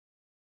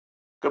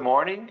Good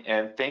morning,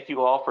 and thank you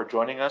all for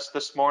joining us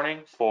this morning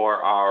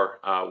for our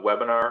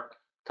webinar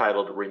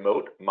titled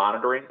Remote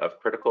Monitoring of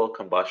Critical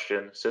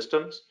Combustion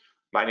Systems.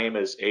 My name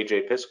is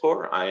AJ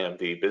Piscor. I am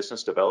the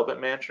Business Development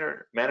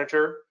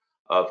Manager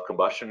of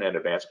Combustion and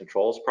Advanced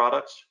Controls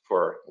Products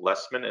for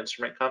Lesman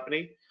Instrument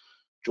Company.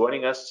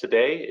 Joining us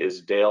today is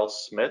Dale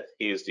Smith.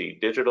 He is the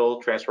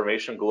Digital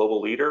Transformation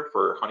Global Leader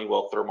for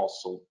Honeywell Thermal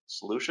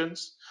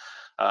Solutions.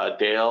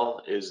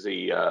 Dale is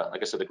the,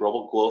 like I said, the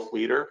global growth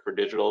leader for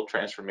digital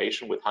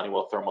transformation with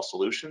Honeywell Thermal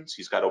Solutions.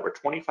 He's got over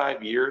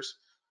 25 years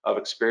of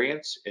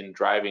experience in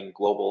driving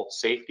global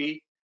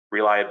safety,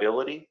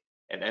 reliability,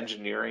 and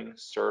engineering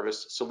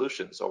service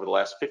solutions. Over the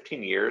last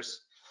 15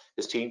 years,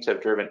 his teams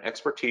have driven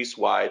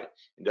expertise-wide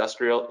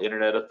industrial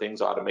Internet of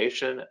Things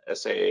automation,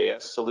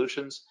 SaaS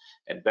solutions,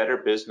 and better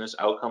business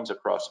outcomes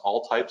across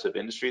all types of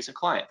industries and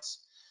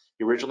clients.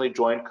 He originally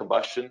joined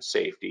Combustion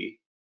Safety,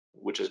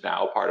 which is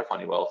now part of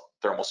Honeywell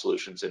Thermal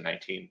Solutions, in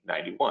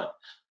 1991.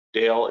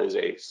 Dale is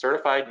a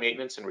certified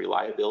maintenance and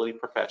reliability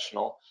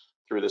professional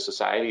through the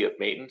Society of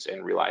Maintenance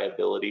and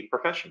Reliability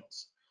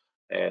Professionals.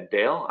 And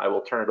Dale, I will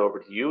turn it over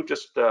to you.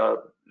 Just a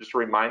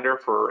reminder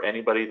for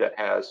anybody that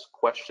has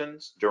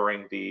questions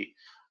during the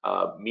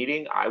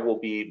meeting, I will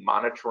be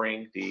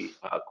monitoring the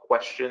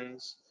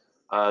questions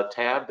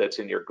tab that's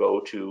in your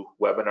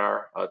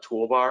GoToWebinar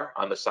toolbar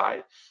on the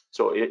side.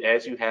 So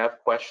as you have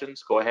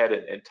questions, go ahead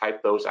and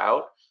type those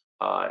out.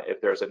 If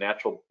there's a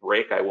natural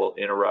break, I will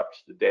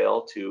interrupt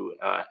Dale to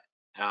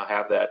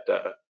have that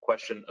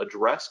question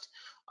addressed.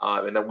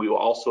 And then we will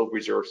also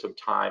reserve some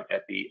time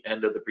at the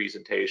end of the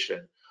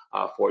presentation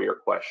for your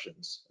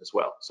questions as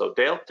well. So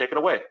Dale, take it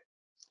away.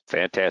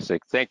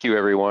 Fantastic. Thank you,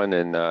 everyone.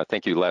 And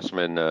thank you,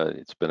 Lesman.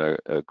 It's been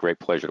a great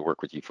pleasure to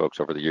work with you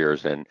folks over the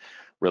years, and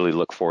really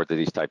look forward to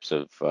these types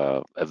of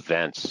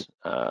events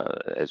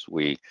as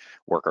we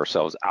work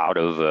ourselves out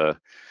of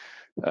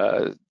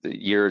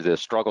the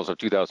struggles of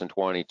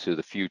 2020 to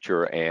the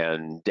future.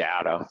 And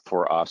data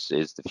for us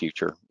is the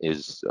future,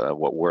 is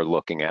what we're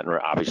looking at. And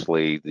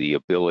obviously the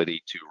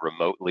ability to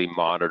remotely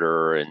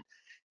monitor and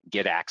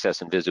get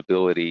access and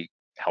visibility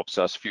helps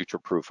us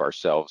future-proof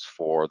ourselves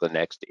for the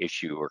next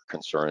issue or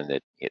concern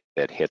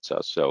that hits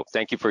us. So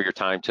thank you for your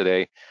time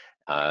today.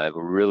 We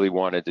really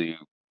wanted to,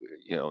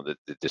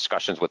 the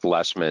discussions with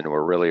Lesman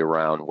were really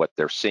around what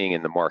they're seeing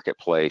in the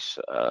marketplace,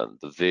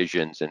 the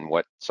visions, and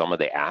what some of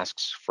the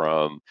asks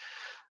from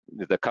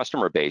the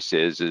customer base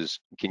is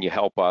can you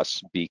help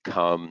us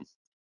become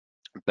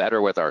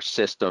better with our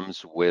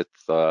systems with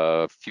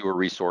fewer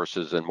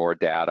resources and more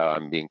data?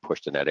 I'm being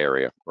pushed in that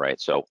area,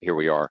 right? So here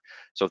we are.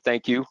 So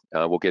thank you.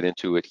 We'll get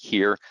into it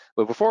here.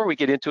 But before we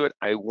get into it,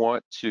 I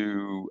want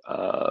to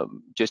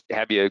just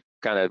have you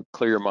kind of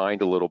clear your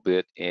mind a little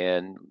bit,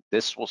 and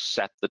this will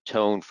set the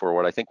tone for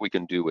what I think we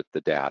can do with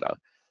the data.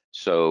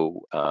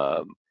 So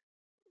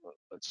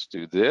let's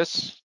do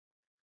this.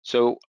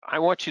 So I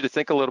want you to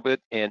think a little bit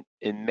and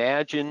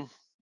imagine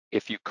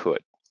if you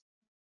could.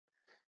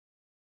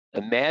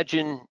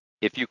 Imagine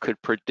if you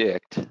could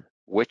predict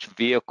which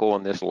vehicle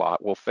in this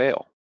lot will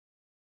fail.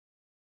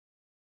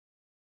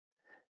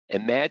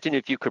 Imagine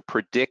if you could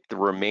predict the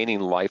remaining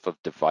life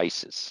of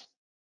devices.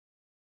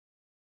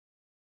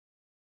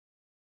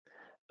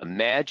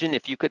 Imagine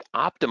if you could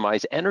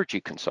optimize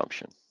energy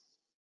consumption.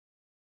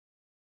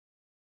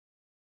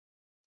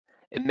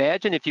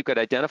 Imagine if you could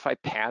identify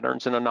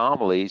patterns and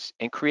anomalies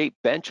and create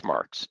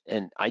benchmarks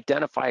and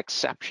identify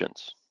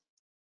exceptions.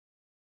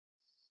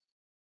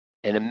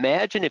 And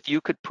imagine if you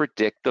could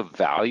predict the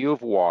value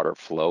of water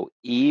flow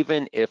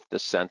even if the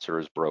sensor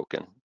is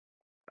broken.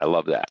 I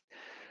love that.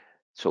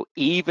 So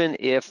even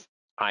if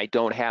I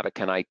don't have it,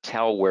 can I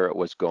tell where it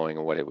was going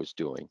and what it was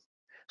doing?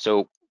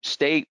 So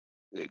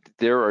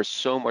there are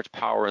so much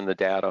power in the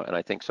data, and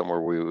I think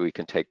somewhere we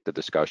can take the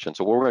discussion.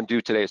 So what we're going to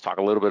do today is talk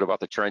a little bit about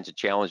the trends and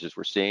challenges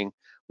we're seeing,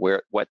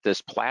 what this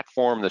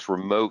platform, this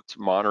remote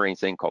monitoring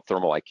thing called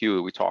Thermal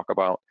IQ we talk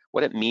about,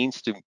 what it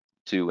means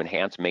to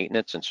enhance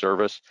maintenance and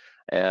service.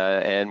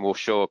 And we'll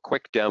show a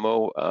quick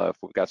demo if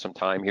we've got some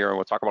time here, and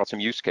we'll talk about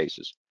some use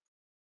cases.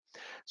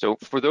 So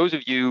for those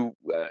of you,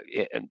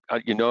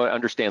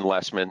 understand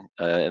Lesman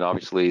and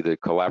obviously the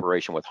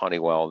collaboration with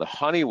Honeywell. The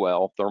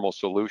Honeywell Thermal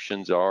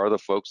Solutions are the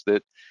folks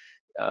that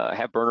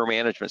have burner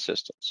management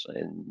systems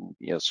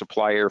and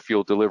supply air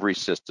fuel delivery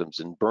systems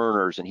and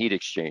burners and heat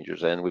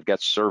exchangers, and we've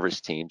got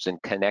service teams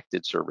and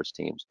connected service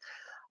teams.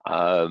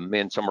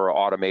 And some of our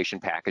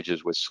automation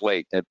packages with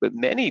Slate. But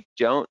many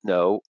don't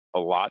know a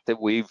lot that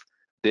we've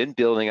been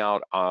building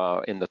out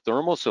in the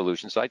thermal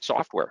solution side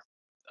software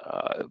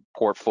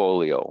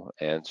portfolio.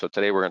 And so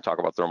today we're going to talk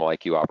about Thermal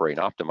IQ Operate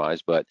and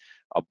Optimize, but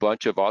a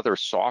bunch of other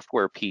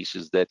software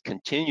pieces that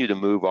continue to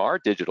move our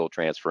digital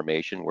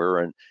transformation.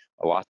 We're in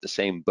a lot the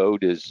same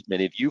boat as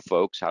many of you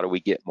folks. How do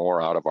we get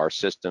more out of our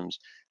systems?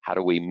 How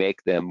do we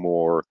make them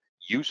more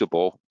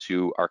usable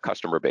to our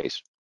customer base?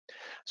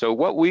 So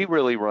what we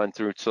really run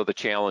through, so the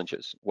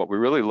challenges, what we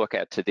really look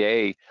at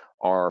today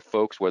are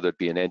folks, whether it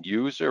be an end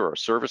user or a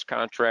service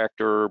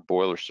contractor,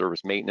 boiler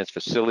service maintenance,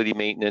 facility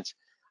maintenance,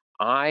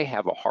 I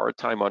have a hard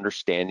time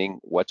understanding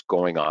what's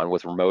going on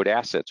with remote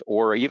assets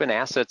or even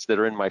assets that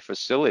are in my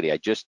facility.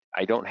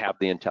 I don't have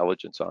the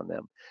intelligence on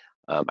them.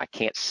 I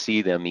can't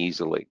see them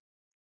easily.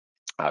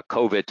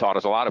 COVID taught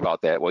us a lot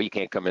about that. Well, you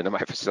can't come into my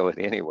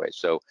facility anyway.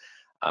 So,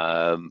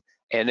 and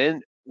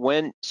then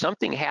when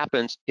something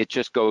happens, it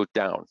just goes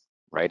down,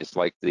 right? It's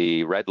like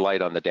the red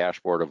light on the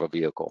dashboard of a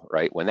vehicle,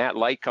 right? When that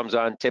light comes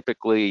on,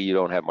 typically you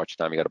don't have much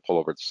time. You got to pull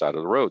over to the side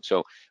of the road.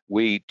 So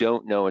we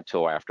don't know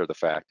until after the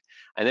fact.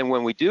 And then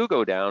when we do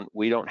go down,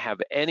 we don't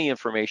have any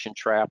information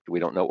trapped. We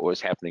don't know what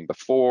was happening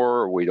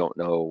before. We don't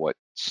know what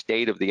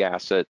state of the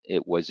asset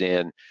it was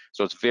in.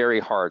 So it's very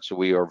hard. So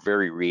we are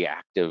very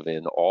reactive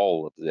in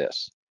all of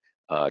this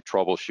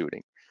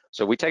troubleshooting.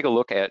 So we take a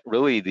look at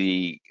really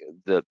the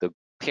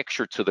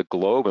picture to the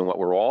globe, and what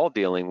we're all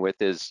dealing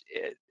with is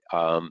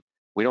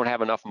we don't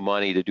have enough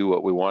money to do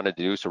what we want to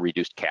do. So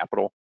reduced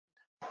capital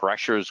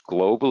pressures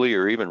globally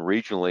or even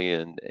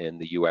regionally in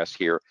the US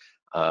here.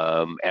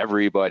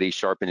 Everybody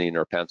sharpening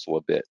their pencil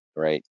a bit,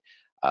 right?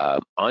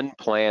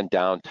 Unplanned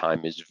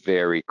downtime is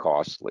very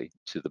costly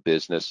to the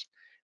business.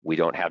 We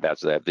don't have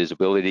that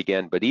visibility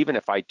again, but even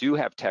if I do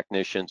have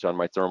technicians on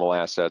my thermal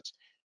assets,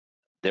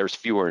 there's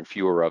fewer and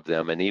fewer of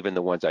them, and even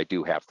the ones I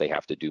do have, they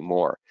have to do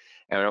more.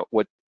 And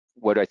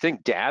what I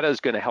think data is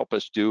going to help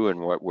us do, and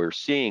what we're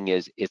seeing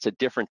is it's a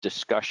different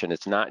discussion.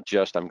 It's not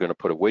just I'm going to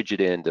put a widget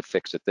in to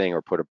fix a thing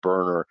or put a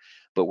burner,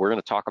 but we're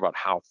going to talk about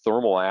how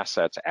thermal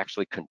assets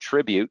actually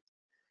contribute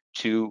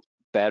to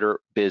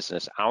better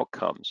business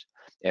outcomes.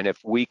 And if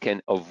we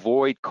can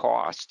avoid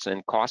costs,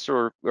 and costs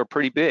are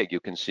pretty big, you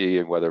can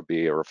see whether it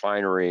be a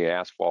refinery,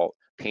 asphalt,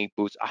 paint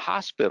booths, a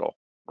hospital,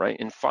 right,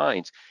 and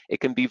fines, it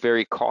can be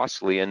very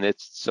costly. And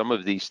some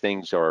of these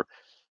things are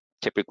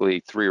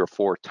typically 3 or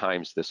 4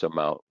 times this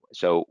amount.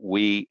 So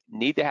we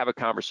need to have a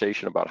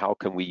conversation about how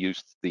can we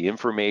use the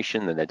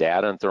information and the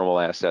data and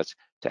thermal assets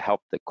to help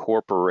the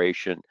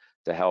corporation,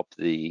 to help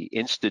the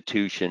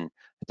institution,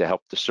 to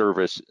help the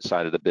service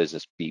side of the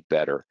business be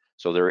better.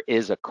 So there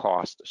is a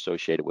cost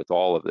associated with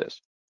all of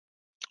this.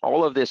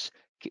 All of this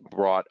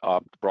brought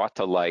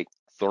to light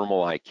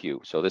Thermal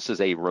IQ. So this is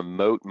a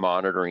remote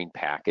monitoring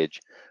package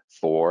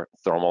for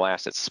thermal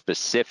assets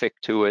specific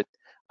to it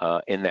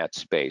in that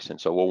space. And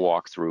so we'll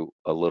walk through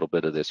a little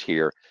bit of this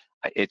here.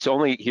 It's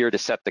only here to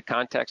set the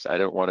context. I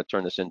don't want to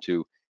turn this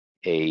into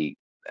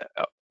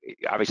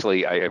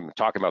obviously I am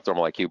talking about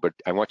Thermal IQ, but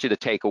I want you to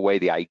take away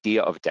the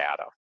idea of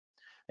data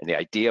and the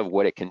idea of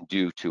what it can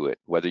do to it,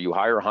 whether you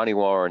hire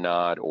Honeywell or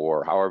not,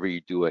 or however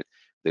you do it.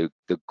 The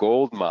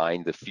gold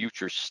mine, the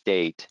future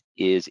state,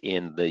 is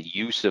in the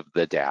use of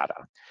the data.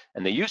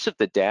 And the use of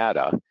the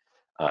data,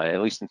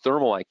 at least in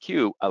Thermal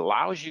IQ,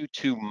 allows you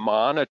to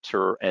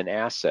monitor an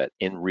asset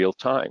in real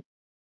time,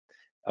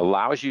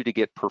 allows you to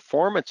get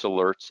performance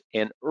alerts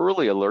and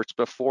early alerts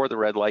before the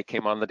red light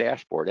came on the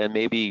dashboard, and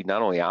maybe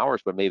not only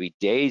hours, but maybe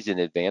days in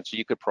advance, so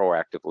you could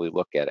proactively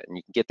look at it and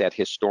you can get that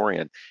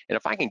historian. And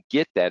if I can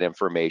get that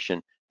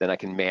information, then I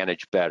can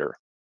manage better.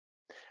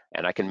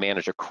 And I can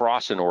manage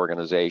across an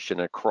organization,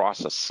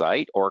 across a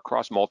site, or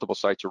across multiple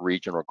sites or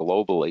region or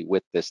globally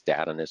with this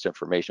data and this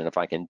information. If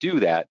I can do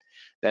that,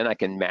 then I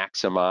can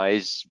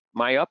maximize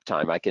my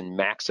uptime. I can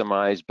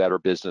maximize better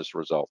business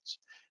results.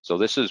 So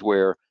this is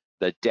where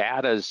the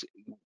data is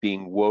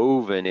being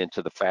woven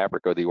into the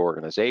fabric of the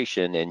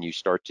organization, and you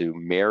start to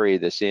marry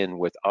this in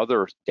with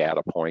other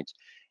data points,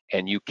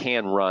 and you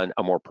can run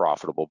a more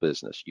profitable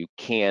business. You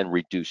can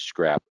reduce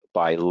scrap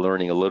by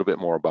learning a little bit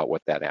more about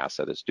what that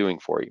asset is doing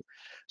for you.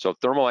 So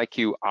Thermal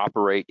IQ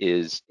Operate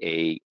is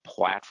a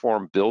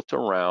platform built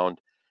around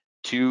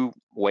 2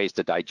 ways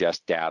to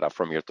digest data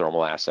from your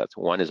thermal assets.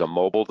 One is a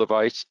mobile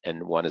device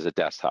and one is a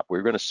desktop.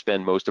 We're going to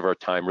spend most of our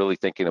time really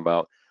thinking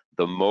about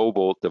the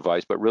mobile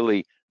device, but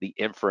really the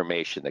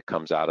information that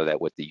comes out of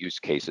that with the use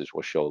cases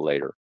we'll show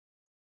later.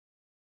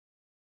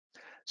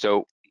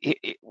 So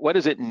what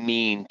does it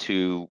mean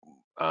to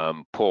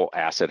pull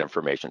asset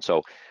information?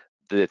 So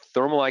the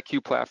Thermal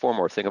IQ platform,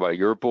 or think about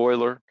your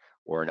boiler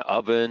or an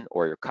oven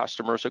or your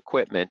customer's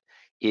equipment,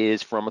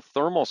 is from a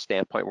thermal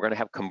standpoint, we're going to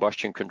have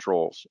combustion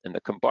controls. And the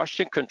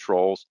combustion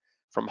controls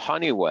from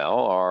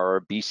Honeywell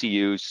are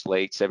BCUs,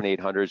 Slate,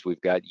 7800s.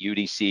 We've got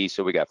UDC,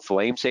 so we got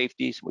flame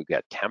safeties, we've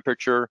got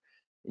temperature,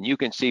 and you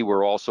can see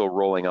we're also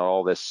rolling out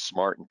all this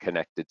smart and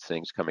connected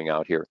things coming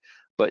out here.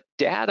 But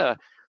data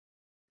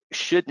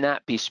should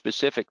not be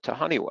specific to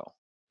Honeywell,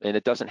 and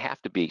it doesn't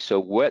have to be. So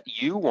what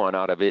you want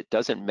out of it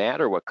doesn't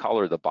matter what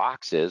color the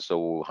box is.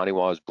 So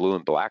Honeywell has blue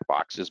and black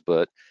boxes,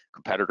 but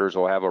competitors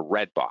will have a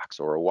red box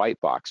or a white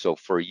box. So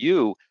for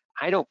you,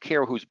 I don't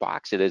care whose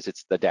box it is,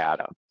 it's the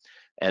data.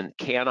 And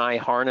can I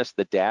harness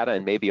the data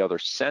and maybe other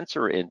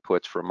sensor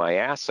inputs from my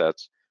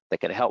assets that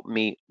can help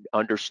me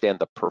understand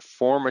the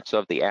performance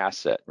of the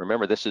asset?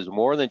 Remember, this is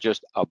more than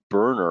just a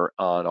burner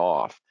on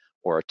off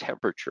or a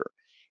temperature.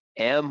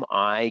 Am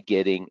I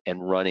getting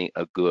and running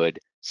a good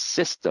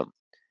system?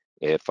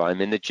 If I'm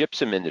in the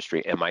gypsum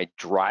industry, am I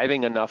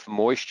driving enough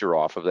moisture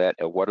off of that?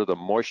 And what are the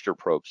moisture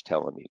probes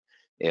telling me?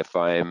 If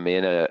I'm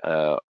in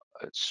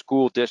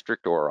school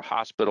district or a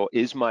hospital,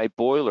 is my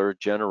boiler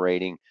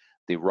generating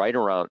the right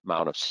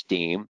amount of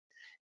steam?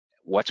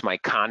 What's my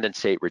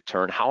condensate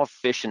return? How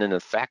efficient and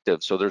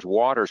effective? So there's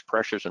waters,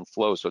 pressures, and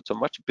flows. So it's a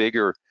much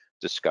bigger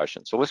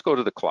discussion. So let's go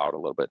to the cloud a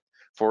little bit.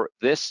 For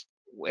this,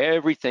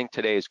 everything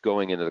today is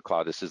going into the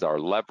cloud. This is our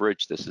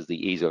leverage. This is the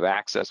ease of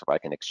access. If I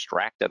can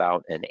extract it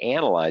out and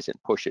analyze it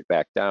and push it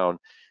back down,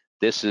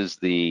 this is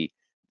the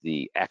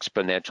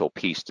exponential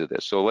piece to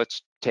this. So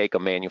let's take a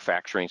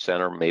manufacturing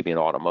center, maybe an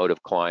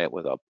automotive client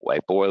with a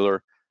boiler,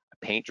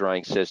 a paint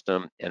drying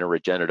system, and a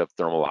regenerative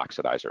thermal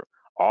oxidizer.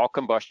 All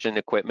combustion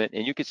equipment,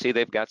 and you can see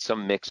they've got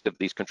some mixed of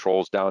these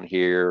controls down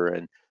here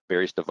and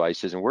various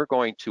devices, and we're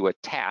going to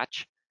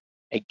attach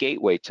a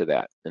gateway to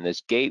that, and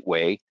this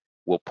gateway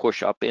will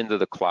push up into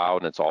the cloud,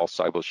 and it's all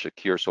cyber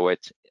secure, so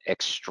it's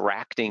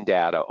extracting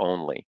data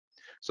only.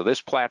 So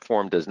this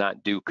platform does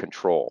not do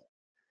control.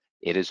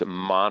 It is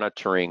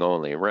monitoring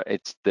only.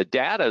 It's the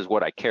data is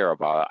what I care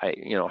about.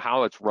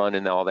 How it's run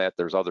and all that.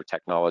 There's other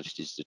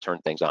technologies to turn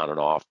things on and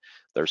off.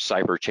 There's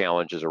cyber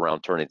challenges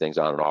around turning things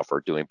on and off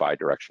or doing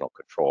bidirectional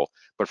control.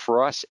 But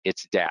for us,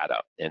 it's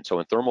data. And so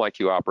in Thermal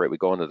IQ Operate, we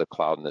go into the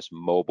cloud in this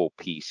mobile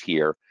piece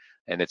here,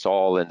 and it's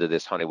all into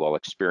this Honeywell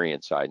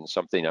experience side. And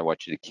something I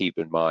want you to keep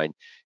in mind,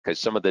 because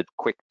some of the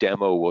quick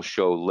demo we'll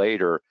show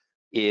later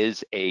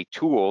is a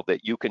tool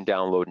that you can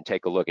download and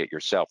take a look at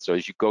yourself. So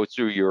as you go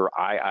through your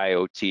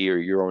IIoT or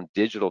your own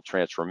digital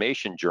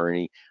transformation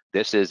journey,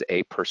 this is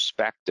a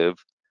perspective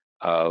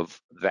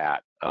of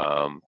that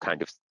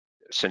kind of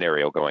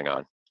scenario going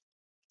on.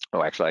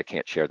 Oh, actually, I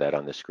can't share that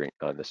on the screen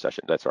on this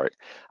session. That's all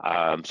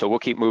right. So we'll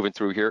keep moving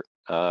through here.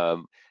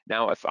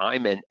 Now, if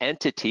I'm an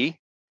entity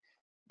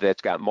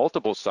that's got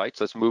multiple sites,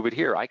 let's move it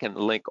here. I can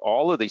link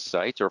all of these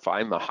sites, or if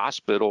I'm a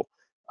hospital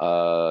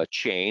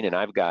chain and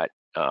I've got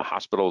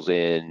hospitals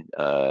in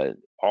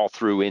all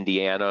through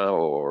Indiana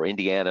or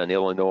Indiana and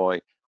Illinois,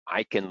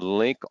 I can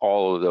link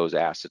all of those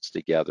assets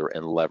together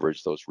and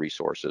leverage those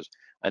resources.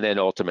 And then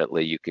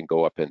ultimately you can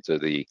go up into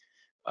the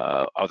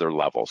other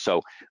level.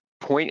 So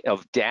point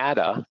of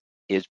data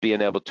is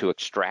being able to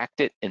extract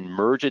it and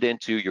merge it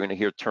into, you're gonna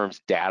hear terms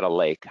data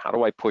lake. How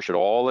do I push it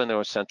all into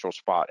a central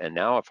spot? And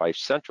now if I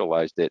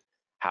centralized it,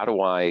 how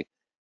do I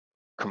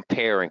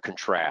compare and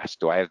contrast?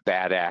 Do I have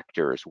bad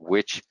actors?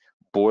 Which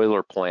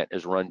boiler plant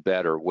is run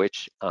better?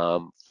 Which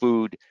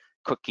food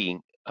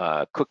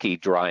cookie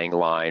drying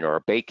line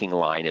or baking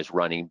line is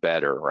running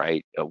better,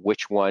 right?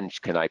 Which ones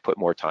can I put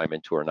more time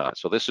into or not?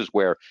 So this is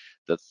where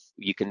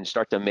you can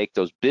start to make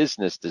those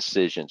business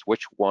decisions.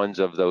 Which ones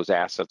of those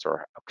assets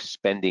are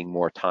spending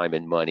more time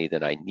and money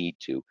than I need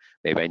to?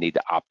 Maybe I need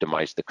to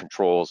optimize the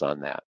controls on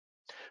that.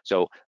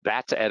 So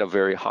that's at a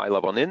very high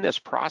level. And in this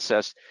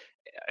process,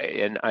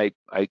 and I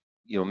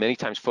many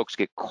times folks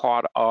get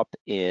caught up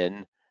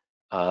in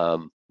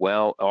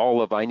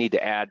I need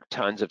to add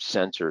tons of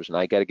sensors and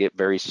I got to get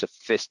very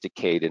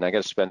sophisticated and I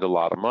got to spend a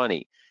lot of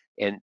money.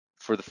 And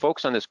for the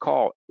folks on this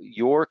call,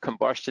 your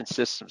combustion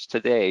systems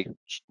today,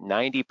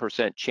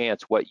 90%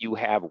 chance what you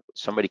have,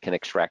 somebody can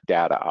extract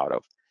data out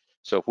of.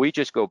 So if we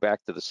just go back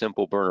to the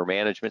simple burner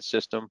management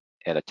system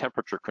and a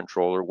temperature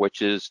controller,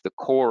 which is the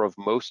core of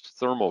most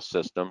thermal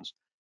systems,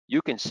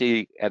 you can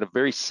see at a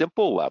very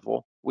simple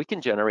level, we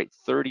can generate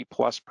 30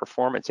 plus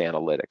performance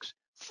analytics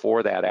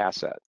for that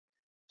asset.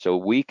 So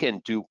we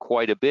can do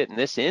quite a bit in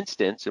this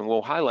instance, and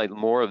we'll highlight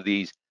more of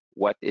these.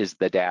 What is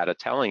the data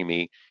telling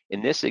me?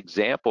 In this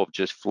example of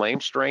just flame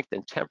strength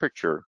and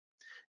temperature,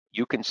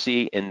 you can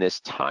see in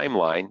this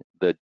timeline,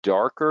 the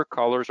darker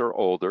colors are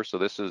older. So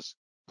this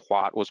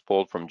plot was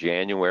pulled from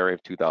January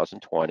of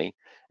 2020,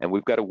 and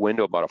we've got a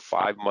window, about a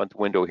 5-month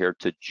window here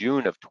to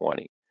June of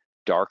 20.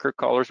 Darker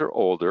colors are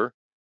older,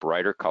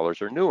 brighter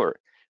colors are newer.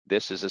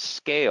 This is a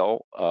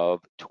scale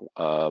of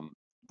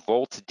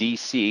volts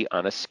DC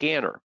on a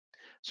scanner.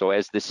 So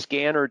as the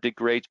scanner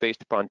degrades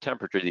based upon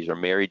temperature, these are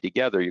married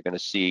together, you're gonna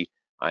see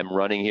I'm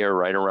running here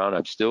right around,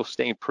 I'm still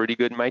staying pretty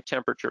good in my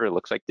temperature. It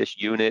looks like this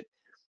unit,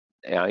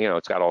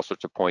 it's got all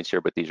sorts of points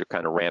here, but these are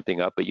kind of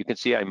ramping up. But you can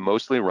see I'm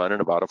mostly running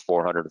about a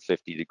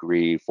 450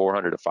 degree,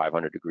 400 to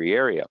 500 degree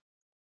area.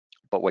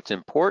 But what's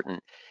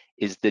important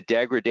is the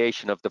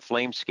degradation of the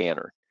flame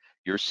scanner.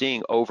 You're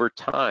seeing over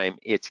time,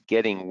 it's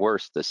getting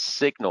worse. The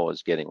signal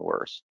is getting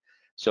worse.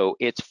 So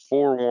it's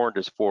forewarned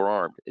is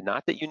forearmed.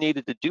 Not that you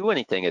needed to do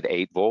anything at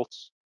 8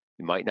 volts.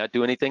 You might not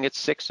do anything at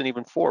 6 and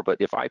even 4, but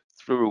if I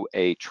threw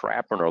a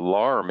trap or an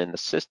alarm in the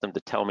system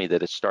to tell me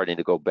that it's starting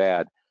to go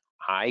bad,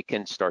 I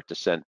can start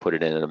to put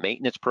it in a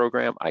maintenance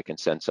program. I can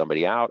send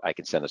somebody out. I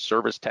can send a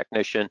service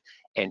technician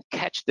and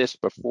catch this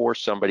before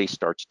somebody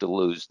starts to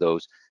lose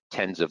those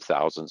tens of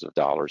thousands of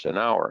dollars an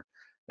hour.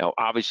 Now,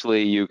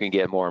 obviously, you can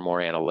get more and more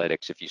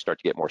analytics if you start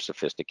to get more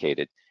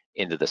sophisticated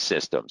into the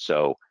system.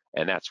 So,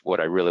 and that's what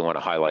I really want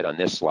to highlight on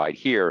this slide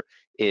here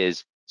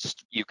is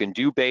you can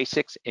do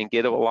basics and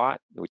get a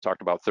lot. We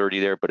talked about 30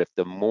 there, but if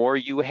the more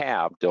you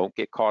have, don't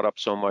get caught up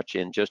so much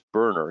in just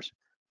burners.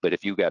 But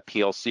if you've got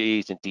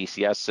PLCs and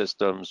DCS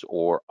systems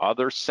or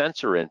other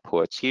sensor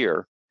inputs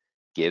here,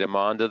 get them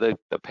onto the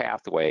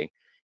pathway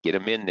get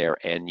them in there,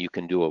 and you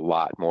can do a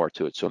lot more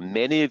to it. So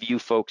many of you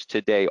folks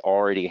today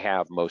already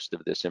have most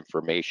of this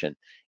information.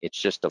 It's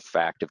just a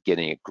fact of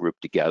getting a group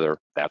together.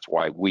 That's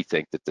why we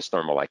think that this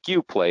Thermal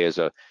IQ play is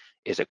a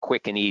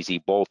quick and easy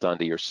bolt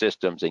onto your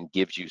systems and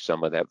gives you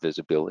some of that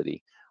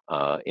visibility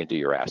into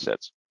your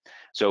assets.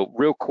 So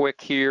real quick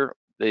here,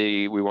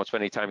 we won't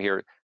spend any time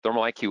here.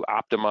 Thermal IQ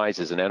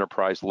optimizes an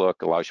enterprise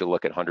look, allows you to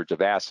look at hundreds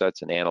of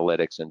assets and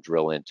analytics and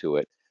drill into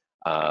it.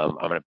 I'm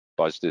going to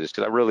buzz through this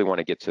because I really want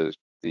to get to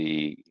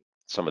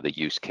some of the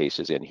use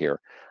cases in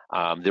here.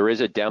 There is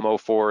a demo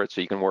for it,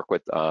 so you can work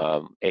with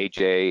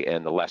AJ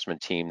and the Lesman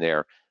team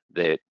there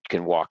that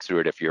can walk through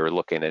it if you're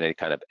looking at any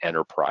kind of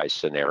enterprise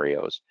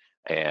scenarios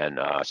and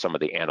some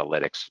of the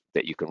analytics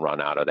that you can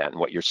run out of that. And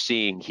what you're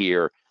seeing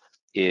here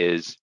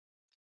is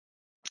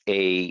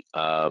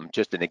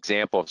just an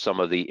example of some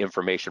of the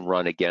information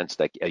run against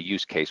a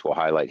use case we'll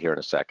highlight here in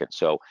a second.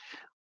 So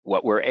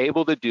what we're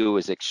able to do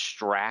is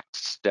extract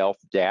stealth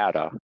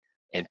data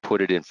and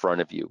put it in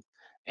front of you.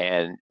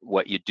 And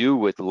what you do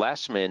with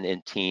Lesman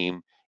and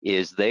team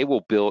is they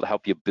will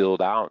help you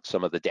build out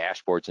some of the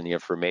dashboards and the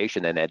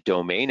information and that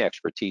domain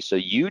expertise, so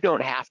you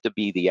don't have to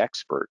be the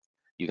expert.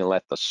 You can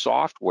let the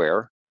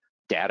software,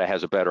 data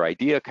has a better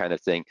idea kind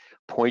of thing,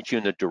 point you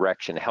in the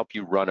direction, help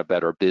you run a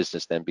better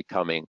business than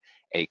becoming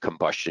a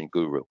combustion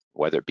guru,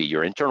 whether it be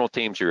your internal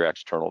teams or your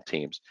external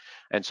teams.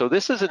 And so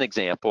this is an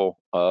example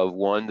of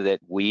one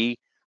that we,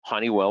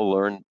 Honeywell,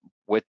 learned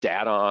with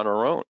data on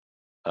our own.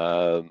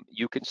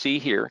 You can see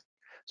here,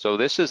 so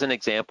this is an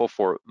example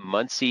for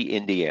Muncie,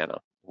 Indiana.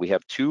 We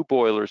have 2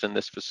 boilers in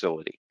this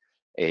facility,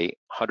 a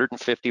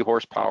 150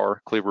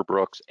 horsepower Cleaver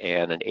Brooks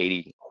and an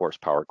 80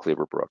 horsepower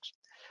Cleaver Brooks.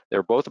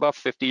 They're both about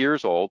 50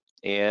 years old,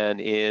 and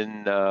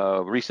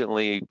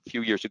recently, a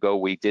few years ago,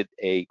 we did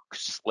a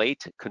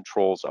slate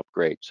controls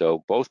upgrade.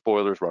 So both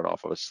boilers run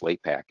off of a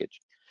slate package.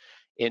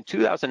 In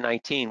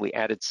 2019, we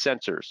added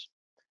sensors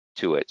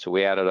to it. So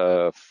we added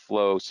a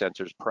flow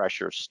sensors,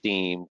 pressure,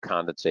 steam,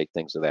 condensate,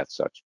 things of that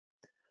such.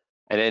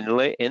 And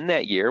then in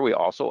that year, we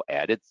also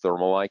added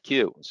Thermal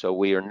IQ. So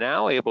we are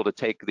now able to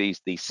take these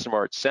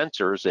smart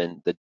sensors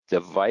and the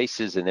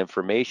devices and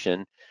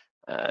information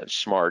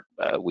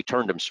we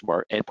turned them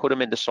smart and put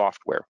them into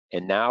software,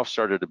 and now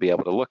started to be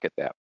able to look at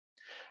that.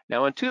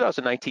 Now in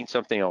 2019,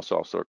 something else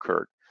also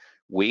occurred.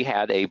 We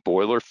had a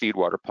boiler feed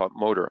water pump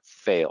motor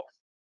fail.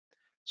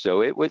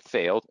 So it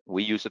failed.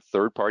 We used a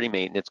third-party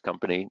maintenance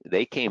company.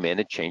 They came in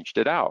and changed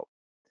it out.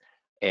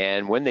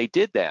 And when they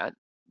did that,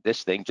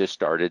 this thing just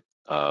started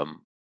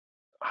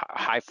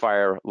high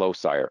fire, low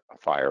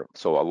fire.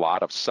 So a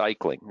lot of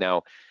cycling.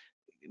 Now,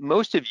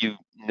 most of you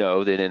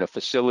know that in a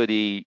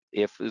facility,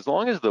 as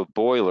long as the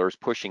boiler is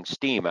pushing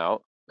steam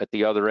out at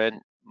the other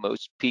end,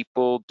 most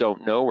people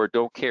don't know or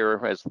don't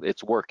care as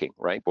it's working,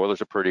 right?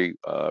 Boilers are pretty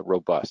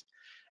robust.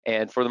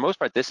 And for the most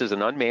part, this is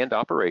an unmanned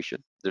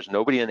operation. There's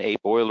nobody in a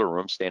boiler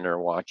room standing there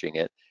watching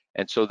it.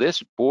 And so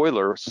this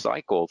boiler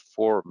cycled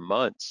for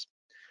months.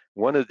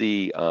 One of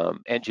the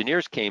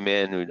engineers came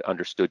in who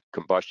understood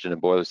combustion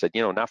and boilers, said,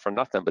 not for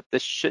nothing, but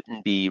this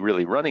shouldn't be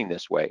really running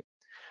this way.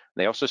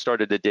 They also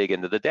started to dig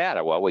into the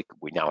data. Well, we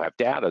now have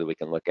data that we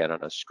can look at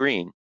on a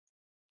screen.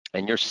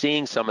 And you're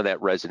seeing some of that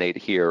resonate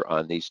here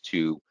on these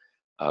 2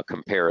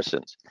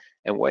 comparisons.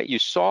 And what you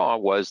saw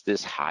was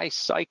this high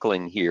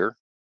cycling here.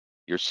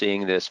 You're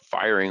seeing this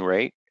firing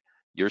rate.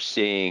 You're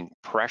seeing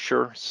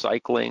pressure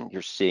cycling.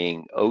 You're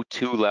seeing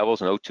O2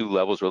 levels, and O2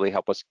 levels really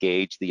help us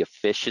gauge the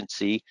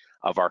efficiency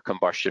of our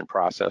combustion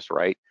process,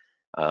 right?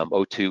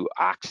 O2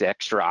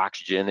 extra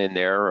oxygen in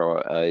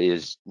there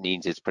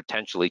means it's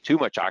potentially too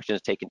much oxygen.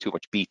 It's taking too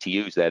much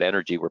BTUs, that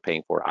energy we're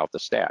paying for, out the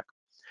stack.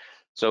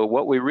 So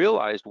what we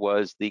realized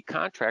was the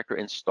contractor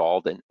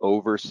installed an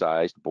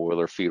oversized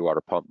boiler feed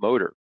water pump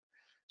motor.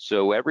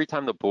 So every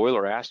time the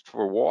boiler asked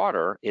for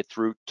water, it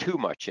threw too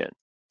much in.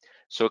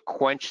 So it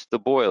quenched the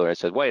boiler. I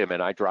said, wait a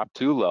minute, I dropped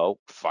too low,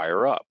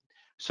 fire up.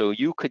 So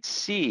you could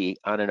see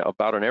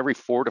about an every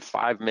 4 to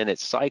 5 minute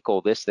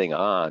cycle, this thing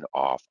on,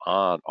 off,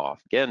 on, off.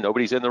 Again,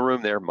 nobody's in the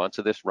room there, months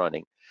of this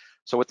running.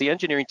 So what the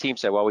engineering team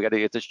said, well, we got to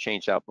get this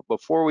changed out. But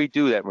before we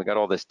do that, and we got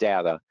all this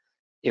data,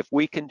 if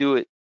we can do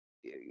it,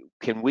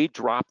 can we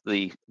drop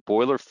the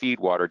boiler feed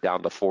water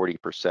down to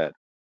 40%?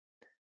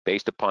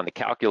 Based upon the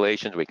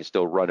calculations, we can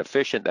still run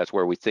efficient. That's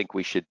where we think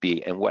we should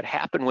be. And what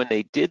happened when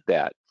they did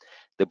that,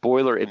 the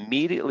boiler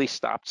immediately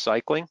stopped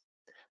cycling.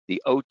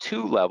 The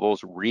O2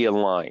 levels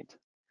realigned.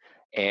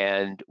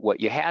 And what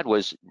you had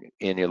was,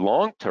 in a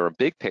long-term,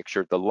 big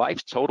picture,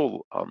 the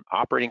total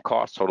operating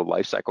costs, total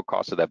life cycle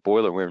costs of that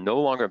boiler, we're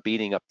no longer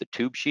beating up the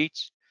tube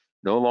sheets,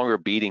 no longer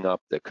beating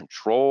up the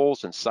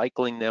controls and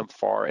cycling them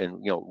far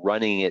and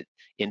running it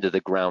into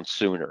the ground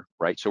sooner,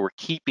 right? So we're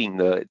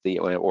keeping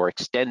or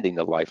extending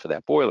the life of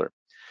that boiler.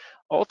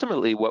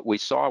 Ultimately, what we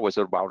saw was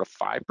about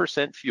a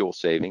 5% fuel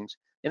savings,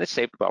 and it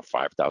saved about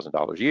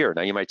 $5,000 a year.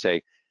 Now you might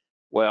say,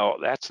 well,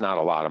 that's not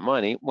a lot of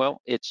money.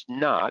 Well, it's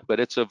not, but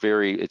it's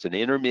an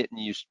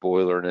intermittent use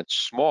boiler, and it's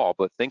small.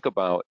 But think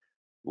about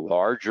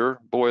larger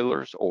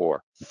boilers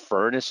or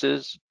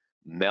furnaces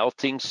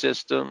melting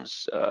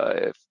systems,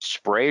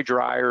 spray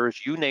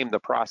dryers, you name the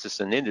process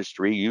in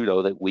industry, you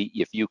know that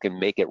if you can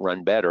make it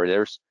run better,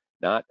 there's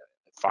not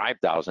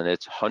 5,000,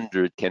 it's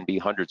can be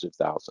hundreds of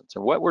thousands.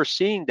 And what we're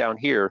seeing down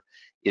here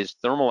is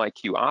Thermal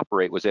IQ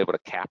Operate was able to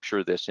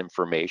capture this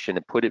information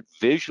and put it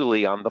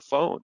visually on the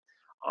phone,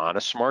 on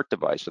a smart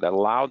device. So that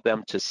allowed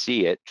them to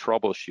see it,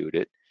 troubleshoot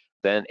it.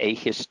 Then a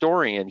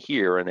historian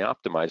here and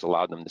Optimize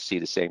allowed them to see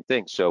the same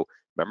thing. So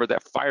remember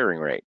that firing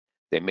rate.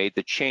 They made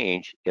the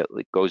change, it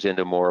goes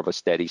into more of a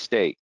steady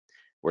state.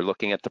 We're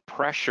looking at the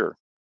pressure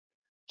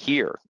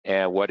here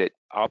and what it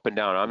up and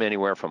down. I'm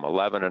anywhere from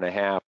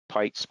 11.5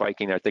 pipe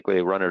spiking. I think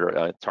they run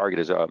it, target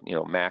is,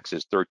 max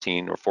is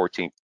 13 or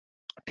 14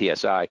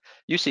 PSI.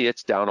 You see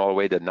it's down all the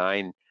way to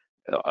 9,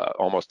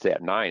 almost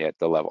at 9 at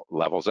the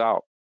levels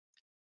out.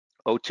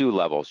 O2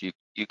 levels,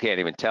 you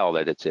can't even tell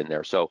that it's in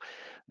there. So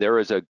there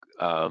is a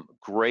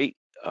great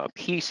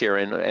piece here,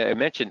 and I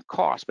mentioned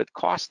cost, but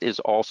cost is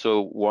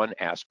also one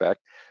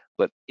aspect.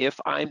 But if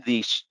I'm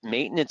the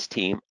maintenance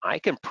team, I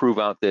can prove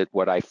out that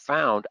what I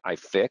found I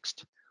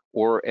fixed,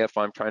 or if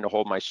I'm trying to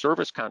hold my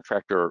service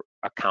contractor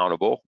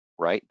accountable,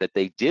 right, that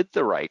they did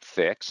the right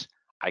fix,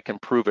 I can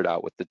prove it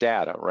out with the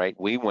data, right?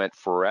 We went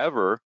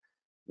forever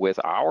with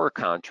our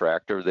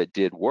contractor that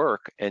did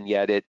work, and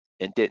yet it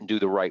didn't do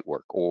the right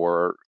work,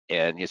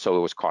 and so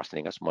it was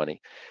costing us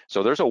money.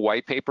 So there's a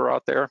white paper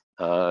out there.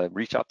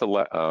 Reach out to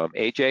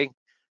AJ.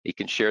 He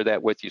can share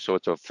that with you. So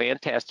it's a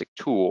fantastic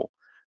tool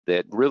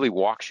that really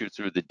walks you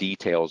through the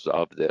details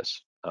of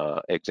this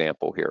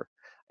example here.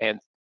 And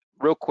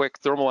real quick,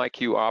 Thermal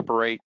IQ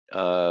Operate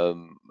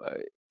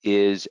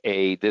is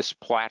this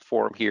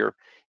platform here,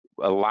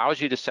 allows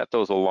you to set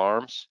those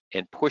alarms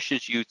and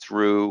pushes you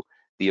through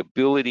the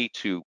ability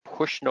to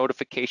push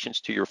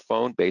notifications to your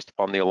phone based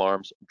upon the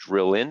alarms,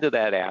 drill into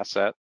that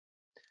asset,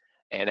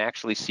 and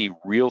actually see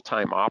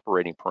real-time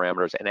operating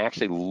parameters and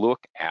actually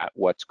look at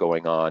what's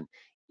going on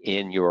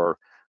in your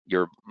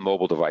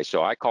mobile device.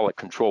 So I call it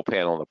control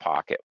panel in the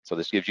pocket. So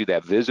this gives you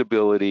that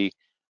visibility.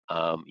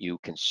 You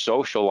can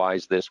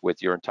socialize this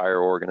with your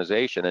entire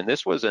organization. And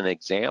this was an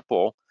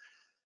example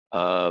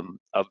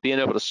of being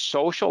able to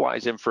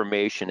socialize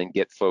information and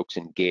get folks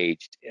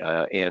engaged.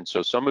 And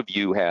so some of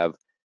you have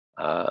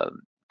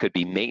could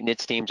be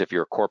maintenance teams. If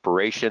you're a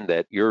corporation,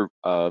 that your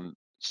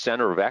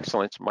center of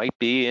excellence might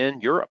be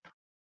in Europe,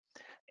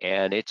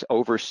 and it's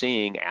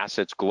overseeing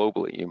assets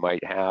globally. You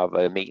might have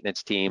a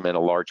maintenance team in a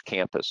large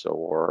campus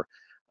or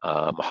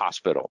a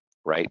hospital,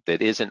 right,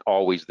 that isn't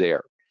always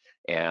there.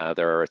 And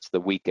it's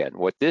the weekend.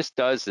 What this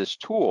does, this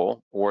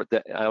tool, or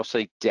I'll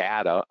say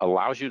data,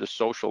 allows you to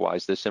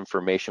socialize this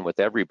information with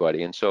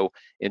everybody. And so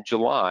in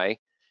July,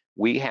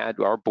 we had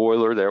our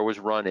boiler there was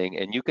running,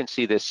 and you can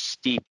see this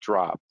steep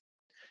drop.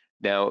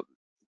 Now,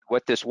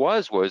 what this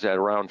was at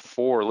around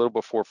 4, a little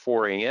before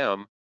 4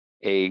 a.m.,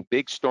 a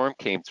big storm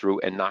came through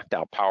and knocked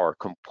out power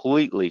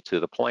completely to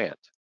the plant.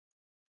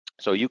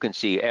 So you can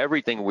see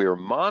everything we were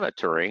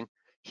monitoring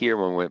here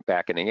when we went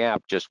back in the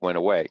app just went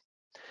away.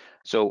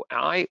 So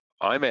I'm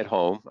at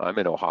home, I'm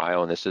in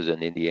Ohio, and this is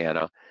in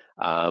Indiana.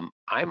 I'm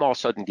all of a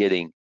sudden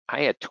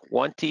I had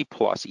 20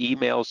 plus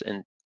emails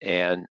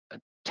and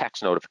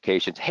text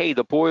notifications. Hey,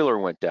 the boiler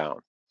went down.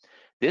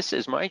 This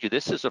is, mind you,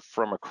 this is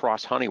from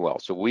across Honeywell.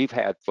 So we've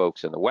had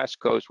folks in the West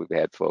Coast, we've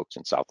had folks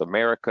in South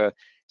America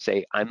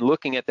say, I'm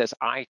looking at this,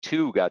 I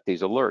too got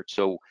these alerts.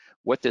 So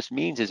what this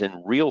means is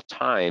in real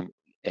time,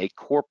 a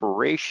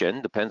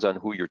corporation, depends on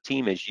who your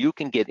team is, you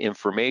can get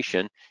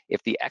information.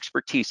 If the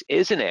expertise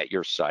isn't at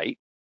your site,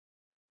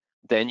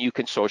 then you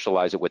can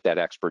socialize it with that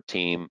expert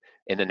team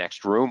in the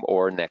next room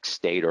or next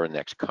state or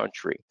next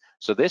country.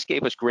 So this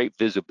gave us great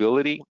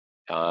visibility.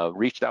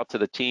 Reached out to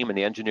the team, and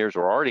the engineers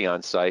were already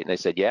on site, and they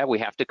said, yeah, we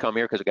have to come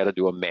here because we got to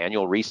do a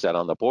manual reset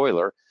on the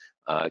boiler.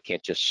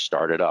 Can't just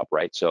start it up,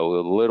 right? So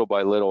little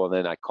by little, and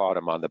then I caught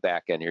them on the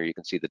back end here. You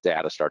can see the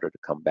data started to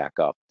come back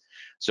up.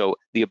 So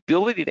the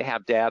ability to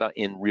have data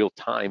in real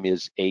time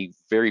is a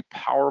very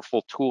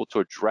powerful tool to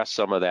address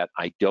some of that.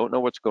 I don't know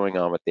what's going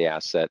on with the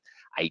asset.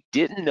 I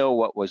didn't know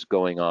what was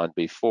going on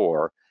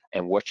before,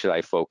 and what should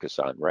I focus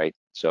on, right?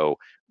 So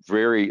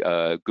very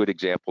good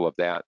example of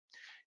that.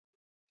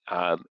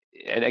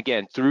 And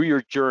again, through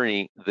your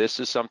journey, this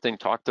is something,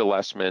 talk to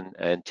Lesman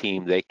and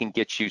team. They can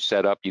get you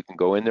set up. You can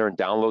go in there and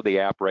download the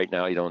app right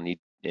now. You don't need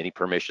any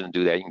permission to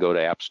do that. You can go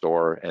to App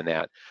Store and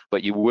that,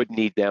 but you would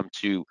need them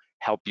to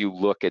help you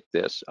look at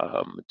this.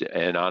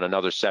 And on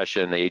another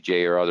session,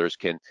 AJ or others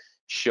can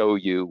show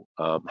you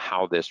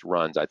how this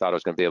runs. I thought I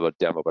was going to be able to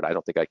demo, but I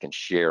don't think I can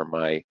share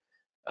my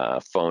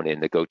phone in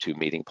the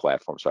GoToMeeting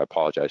platform, so I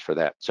apologize for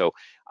that. So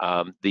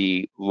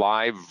the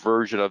live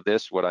version of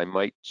this, what I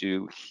might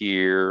do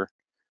here,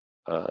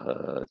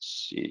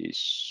 let's see,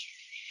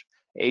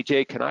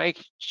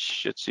 AJ,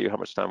 should see how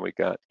much time we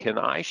got. Can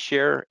I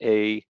share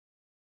a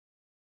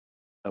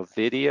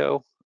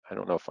video? I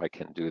don't know if I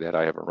can do that.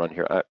 I haven't run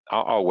here.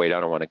 I'll wait. I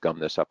don't want to gum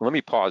this up. Let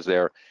me pause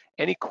there.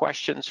 Any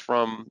questions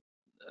from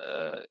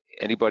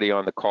anybody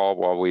on the call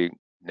while we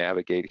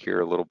navigate here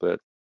a little bit?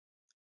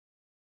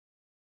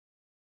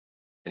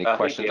 Any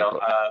questions? Hey, Dale,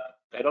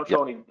 I don't Yeah.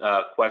 show any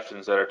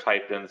questions that are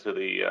typed into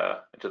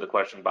the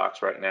question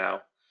box right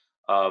now.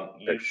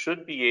 Okay. You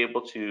should be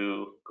able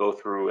to go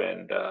through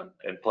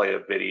and play a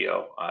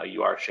video.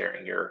 You are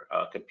sharing your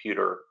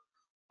computer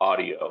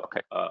audio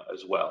Okay.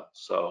 as well.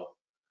 So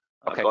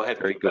Okay. go ahead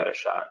and Very give good. that a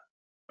shot.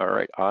 All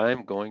right.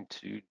 I'm going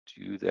to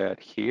do that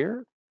here.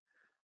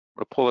 I'm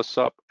going to pull this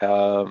up.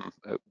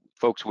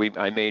 Folks,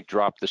 I may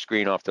drop the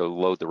screen off to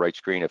load the right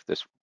screen if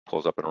this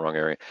pulls up in the wrong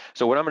area.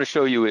 So what I'm going to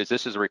show you is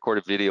this is a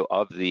recorded video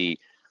of the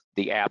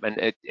app.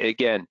 And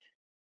again,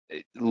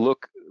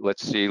 look,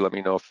 let's see, let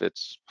me know if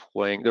it's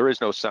playing. There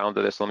is no sound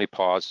to this. Let me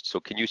pause. So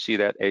can you see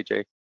that,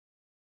 AJ?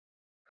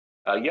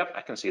 Yep,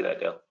 I can see that,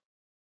 Dale.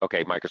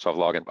 Okay, Microsoft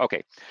login.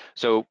 Okay,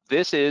 so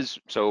this is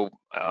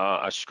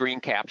a screen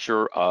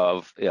capture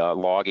of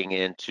logging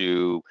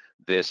into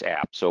this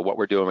app. So what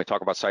we're doing, we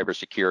talk about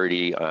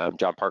cybersecurity.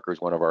 John Parker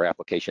is one of our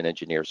application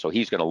engineers. So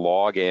he's going to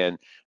log in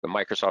the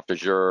Microsoft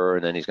Azure,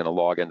 and then he's going to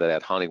log into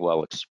that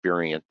Honeywell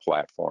Experience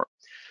platform.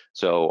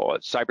 So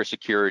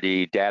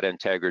cybersecurity, data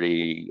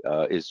integrity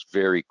is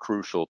very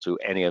crucial to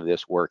any of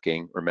this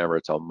working. Remember,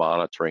 it's a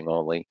monitoring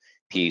only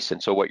piece.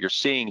 And so what you're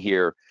seeing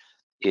here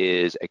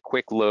is a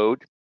quick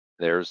load.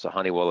 There's the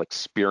Honeywell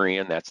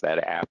Experience. That's that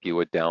app you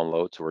would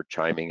download. So we're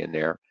chiming in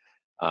there.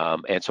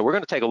 And so we're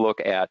going to take a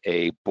look at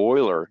a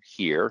boiler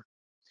here.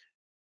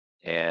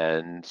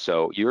 And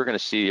so you're going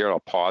to see here, I'll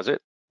pause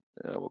it.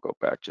 We'll go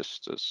back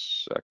just a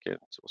second.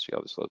 So we'll see how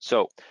this loads.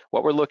 So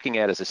what we're looking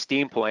at is a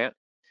steam plant.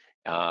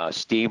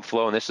 Steam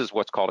flow, and this is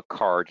what's called a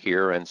card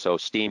here. And so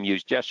steam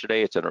used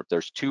yesterday.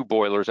 There's 2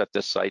 boilers at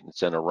this site, and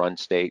it's in a run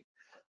state.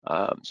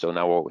 So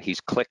now he's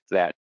clicked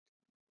that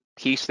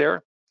piece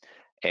there,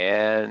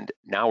 and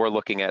now we're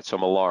looking at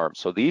some alarms.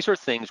 So these are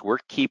things we're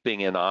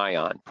keeping an eye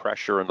on: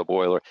 pressure in the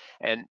boiler.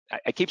 And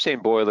I keep saying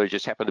boiler,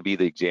 just happen to be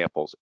the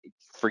examples.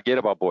 Forget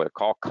about boiler.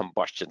 Call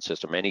combustion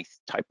system. Any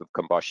type of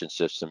combustion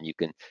system, you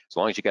can, as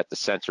long as you got the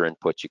sensor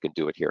input, you can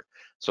do it here.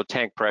 So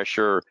tank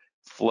pressure,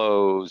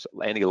 flows,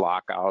 any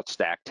lockout,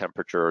 stack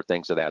temperature,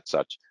 things of that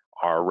such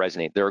are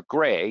resonating. They're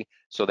gray,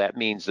 so that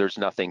means there's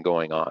nothing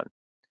going on.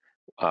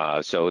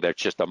 So that's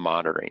just a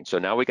monitoring. So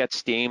now we got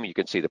steam. You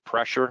can see the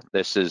pressure.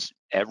 This is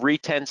every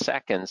 10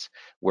 seconds,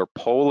 we're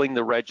polling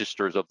the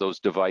registers of those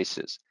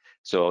devices.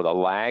 So the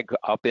lag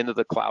up into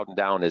the cloud and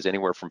down is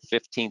anywhere from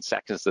 15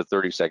 seconds to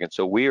 30 seconds.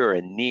 So we are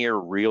in near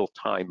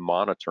real-time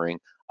monitoring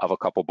of a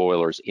couple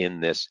boilers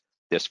in this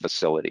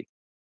facility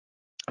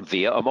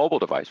via a mobile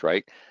device,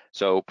 right?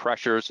 So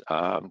pressures,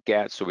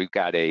 gas. So we've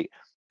got a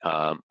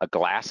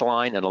glass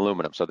line and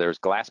aluminum. So there's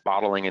glass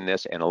bottling in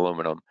this and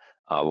aluminum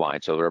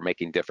line. So they're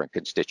making different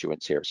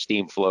constituents here.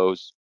 Steam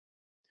flows.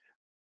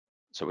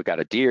 So we got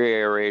a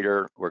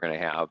deaerator. We're going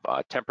to have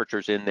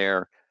temperatures in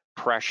there,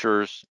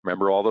 pressures.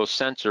 Remember all those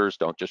sensors.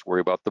 Don't just worry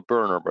about the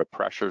burner, but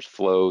pressures,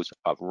 flows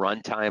of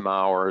runtime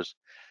hours,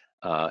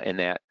 and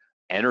that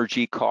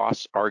energy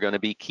costs are going to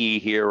be key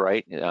here,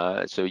 right?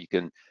 So you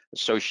can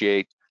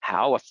associate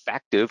how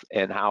effective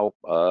and how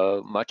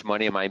much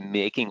money am I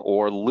making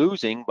or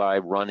losing by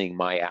running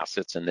my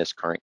assets in this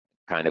current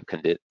kind of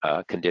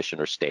condition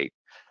or state.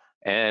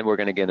 And we're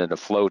going to get into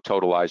flow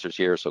totalizers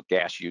here. So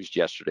gas used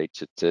yesterday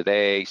to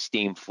today,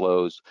 steam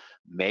flows,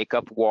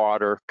 makeup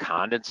water,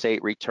 condensate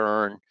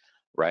return,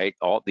 right?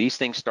 All these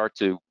things start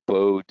to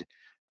bode,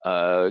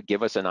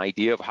 give us an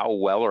idea of how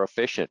well or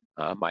efficient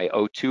my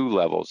O2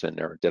 levels in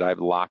there. Did I have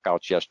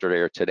lockouts yesterday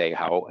or today?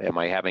 How am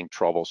I having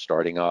trouble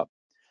starting up?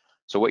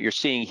 So what you're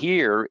seeing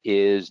here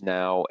is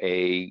now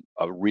a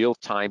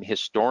real-time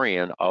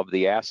historian of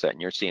the asset.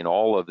 And you're seeing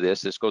all of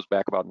this. This goes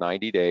back about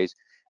 90 days.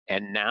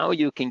 And now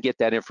you can get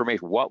that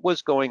information. What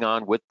was going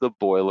on with the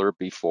boiler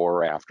before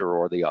or after,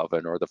 or the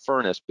oven or the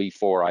furnace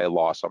before I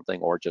lost something,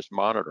 or just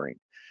monitoring.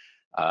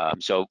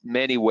 So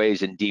many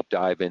ways in deep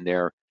dive in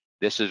there.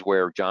 This is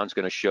where John's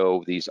going to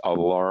show these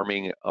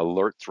alarming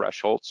alert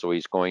thresholds. So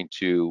he's going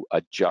to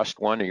adjust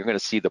one, and you're going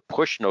to see the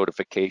push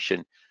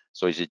notification.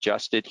 So he's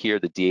adjusted here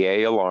the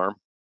DA alarm.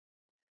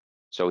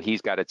 So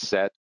he's got it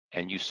set,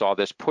 and you saw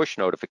this push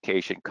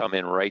notification come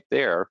in right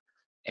there.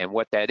 And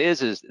what that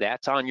is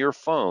that's on your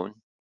phone,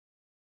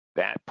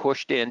 that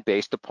pushed in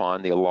based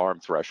upon the alarm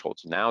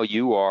thresholds. Now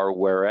you are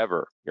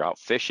wherever. You're out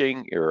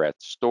fishing, you're at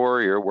the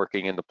store, you're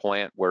working in the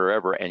plant,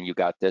 wherever, and you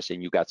got this,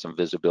 and you got some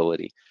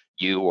visibility,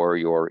 you or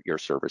your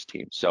service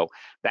team. So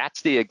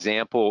that's the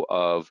example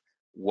of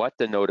what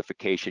the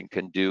notification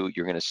can do.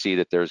 You're going to see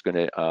that there's going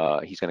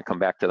to, he's going to come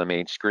back to the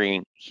main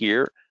screen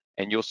here,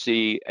 and you'll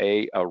see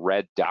a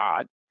red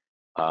dot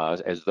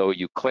as though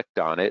you clicked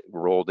on it,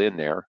 rolled in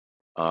there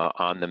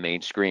on the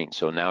main screen.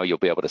 So now you'll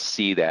be able to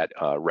see that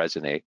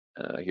resonate.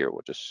 Here,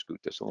 we'll just scoot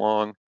this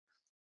along.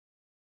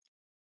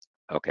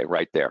 Okay,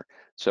 right there.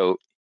 So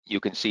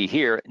you can see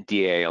here,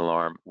 DA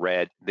alarm,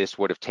 red. This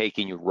would have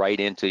taken you right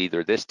into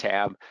either this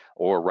tab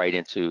or right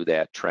into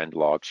that trend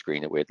log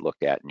screen that we had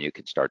looked at, and you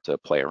can start to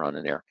play around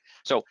in there.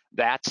 So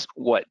that's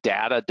what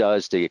data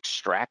does to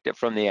extract it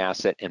from the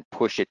asset and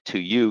push it to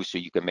you so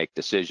you can make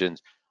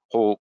decisions.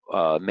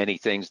 Many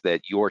things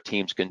that your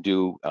teams can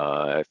do.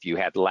 If you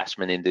had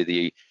Lesman into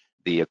the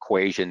the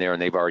equation there,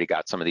 and they've already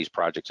got some of these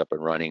projects up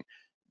and running,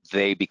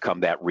 they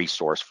become that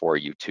resource for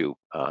you to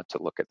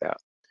look at that.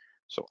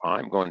 So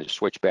I'm going to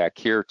switch back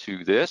here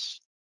to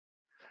this.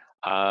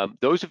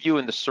 Those of you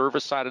in the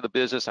service side of the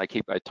business, I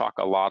talk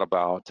a lot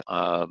about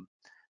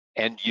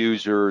end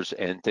users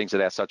and things of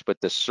that such, but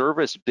the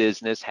service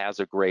business has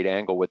a great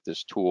angle with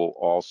this tool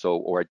also,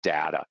 or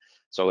data.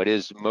 So it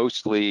is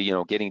mostly, you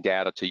know, getting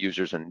data to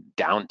users and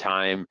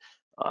downtime,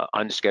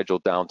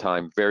 unscheduled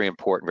downtime, very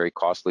important, very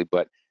costly.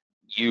 But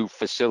you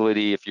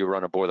facility, if you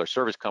run a boiler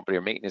service company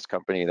or maintenance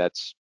company,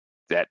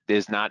 that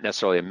is not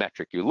necessarily a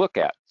metric you look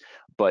at.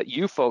 But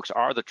you folks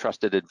are the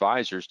trusted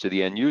advisors to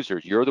the end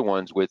users. You're the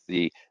ones with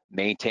the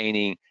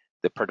maintaining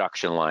the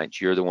production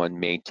lines. You're the one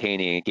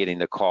maintaining and getting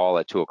the call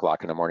at 2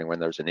 o'clock in the morning when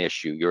there's an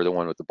issue. You're the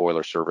one with the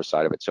boiler service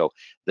side of it. So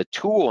the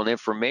tool and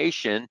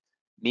information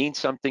means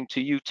something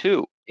to you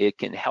too. It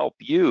can help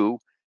you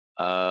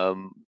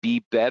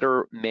be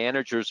better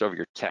managers of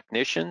your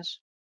technicians,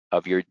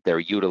 of their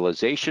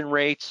utilization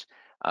rates,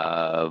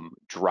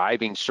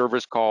 driving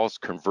service calls,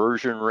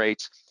 conversion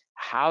rates.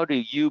 How do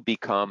you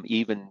become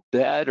even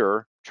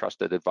better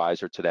trusted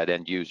advisor to that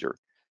end user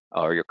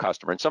or your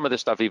customer? And some of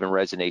this stuff even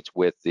resonates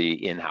with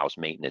the in-house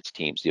maintenance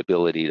teams, the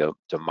ability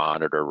to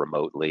monitor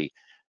remotely,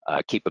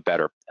 keep a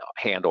better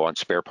handle on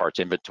spare parts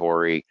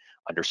inventory,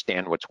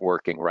 understand what's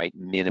working, right?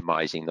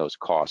 Minimizing those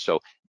costs. So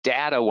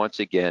data, once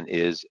again,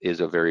 is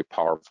a very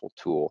powerful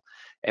tool.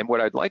 And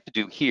what I'd like to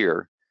do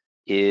here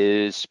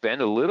is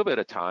spend a little bit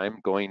of time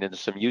going into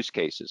some use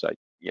cases.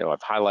 I've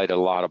highlighted a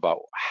lot about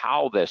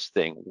how this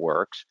thing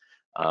works,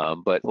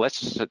 but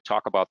let's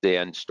talk about the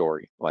end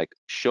story. Like,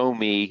 show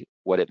me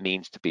what it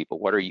means to people.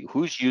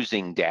 Who's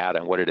using data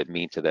and what did it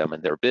mean to them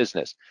and their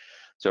business?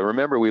 So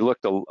remember, we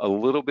looked a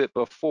little bit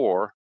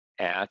before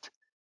at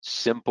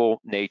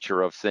simple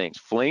nature of things.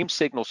 Flame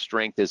signal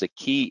strength is a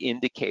key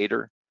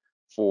indicator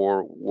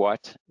for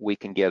what we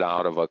can get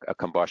out of a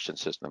combustion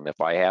system. If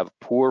I have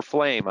poor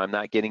flame, I'm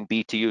not getting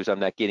BTUs,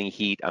 I'm not getting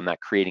heat, I'm not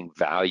creating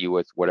value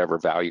with whatever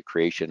value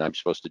creation I'm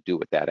supposed to do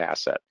with that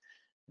asset.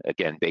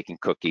 Again, baking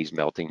cookies,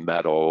 melting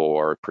metal,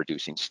 or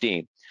producing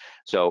steam.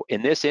 So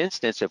in this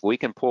instance, if we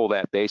can pull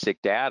that basic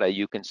data,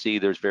 you can see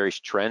there's various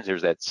trends.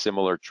 There's that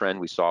similar trend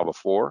we saw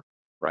before,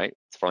 right?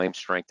 Flame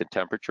strength and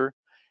temperature.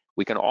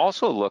 We can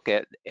also look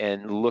at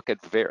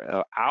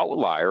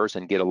outliers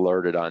and get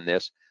alerted on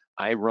this.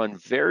 I run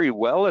very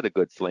well at a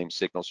good flame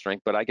signal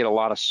strength, but I get a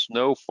lot of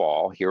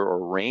snowfall here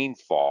or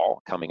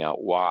rainfall coming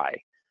out. Why,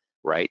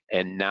 right?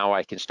 And now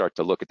I can start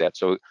to look at that.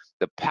 So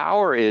the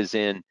power is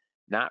in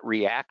not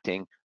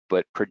reacting,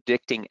 but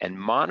predicting and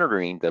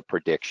monitoring the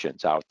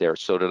predictions out there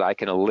so that I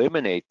can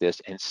eliminate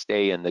this and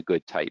stay in the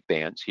good tight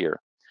bands here.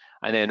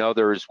 And then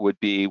others would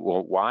be,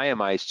 well, why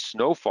am I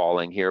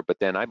snowfalling here, but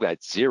then I've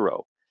got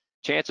zero?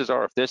 Chances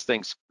are if this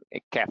thing's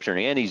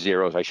capturing any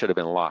zeros, I should have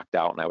been locked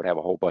out and I would have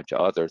a whole bunch of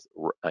other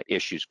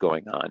issues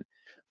going on.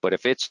 But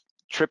if it's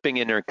tripping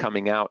in there and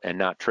coming out and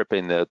not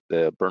tripping the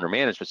burner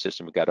management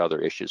system, we've got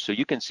other issues. So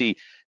you can see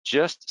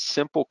just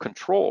simple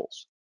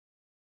controls.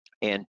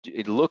 And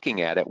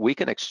looking at it, we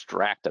can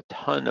extract a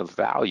ton of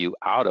value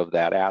out of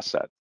that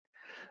asset.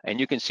 And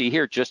you can see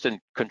here, just in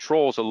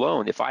controls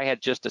alone, if I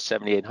had just a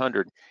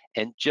 7800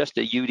 and just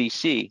a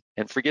UDC,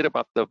 and forget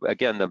about the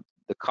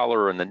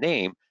color and the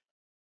name,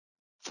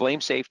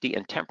 flame safety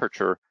and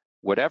temperature,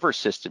 whatever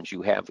systems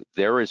you have,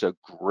 there is a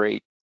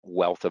great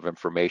wealth of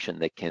information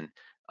that can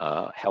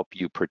help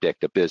you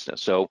predict a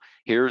business. So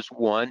here's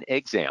one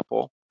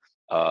example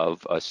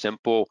of a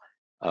simple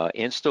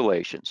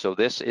installation. So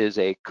this is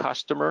a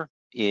customer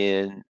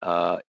in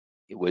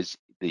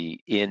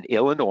in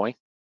Illinois.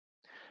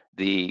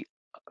 The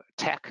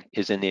tech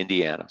is in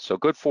Indiana, so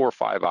good 4 or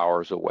 5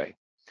 hours away.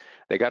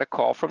 They got a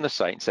call from the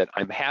site and said,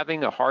 I'm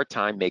having a hard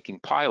time making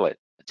pilot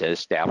to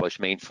establish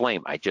main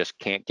flame. I just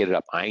can't get it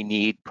up. I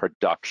need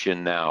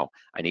production now.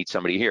 I need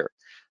somebody here.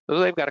 So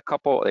they've got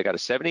they got a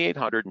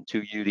 7800 and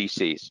 2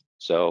 UDCs.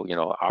 So,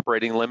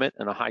 operating limit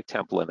and a high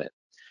temp limit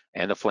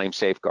and the flame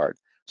safeguard.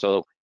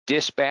 So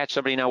dispatch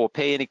somebody now, we'll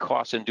pay any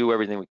costs and do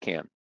everything we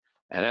can.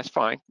 And that's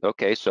fine.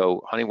 Okay,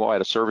 so Honeywell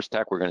had a service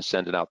tech, we're going to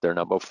send it out there.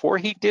 Now, before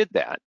he did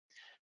that,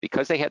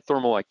 because they had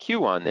thermal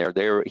IQ on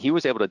there, he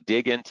was able to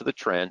dig into the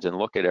trends and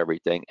look at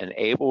everything and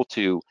able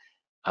to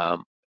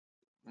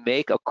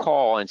make a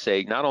call and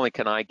say, not only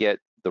can I get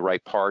the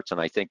right parts, and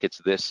I think it's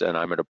this, and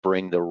I'm going to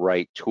bring the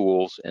right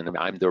tools, and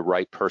I'm the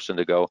right person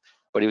to go,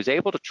 but he was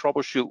able to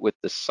troubleshoot with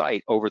the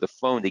site over the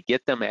phone to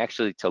get them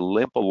actually to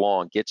limp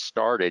along, get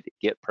started,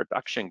 get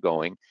production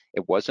going.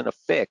 It wasn't a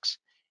fix,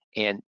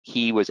 and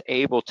he was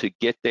able to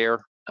get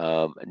there,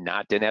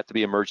 didn't have to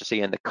be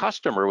emergency, and the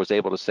customer was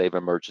able to save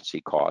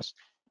emergency costs.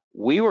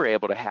 We were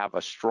able to have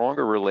a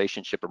stronger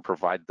relationship and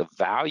provide the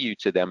value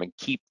to them and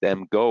keep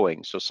them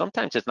going. So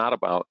sometimes it's not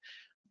about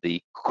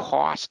the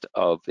cost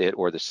of it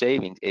or the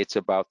savings, it's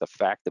about the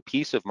fact, the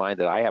peace of mind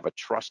that I have a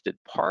trusted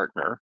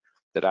partner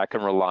that I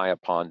can rely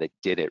upon that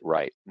did it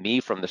right. Me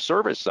from the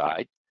service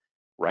side,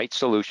 right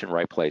solution,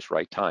 right place,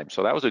 right time.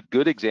 So that was a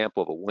good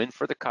example of a win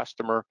for the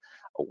customer,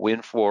 a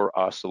win for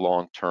us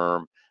long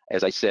term.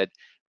 As I said,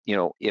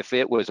 if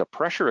it was a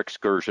pressure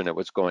excursion that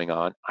was going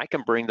on, I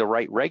can bring the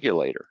right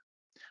regulator.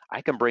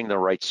 I can bring the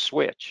right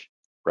switch,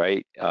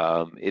 right?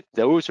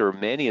 Those are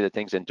many of the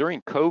things. And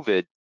during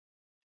COVID,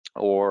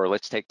 or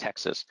let's take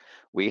Texas,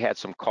 we had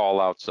some call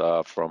outs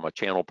from a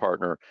channel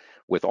partner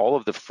with all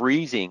of the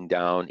freezing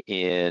down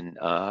in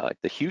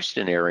the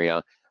Houston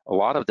area. A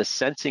lot of the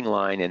sensing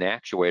line and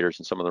actuators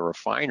and some of the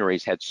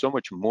refineries had so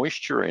much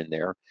moisture in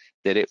there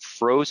that it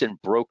froze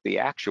and broke the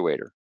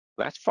actuator.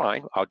 That's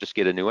fine, I'll just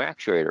get a new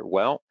actuator.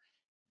 Well,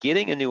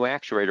 getting a new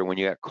actuator when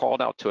you got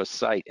called out to a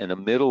site in the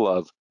middle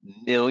of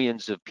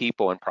millions of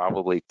people and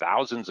probably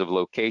thousands of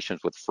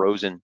locations with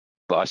frozen,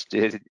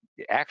 busted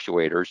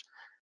actuators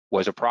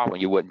was a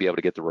problem. You wouldn't be able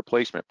to get the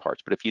replacement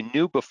parts. But if you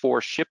knew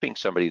before shipping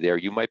somebody there,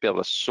 you might be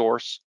able to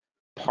source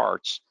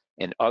parts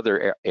in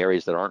other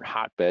areas that aren't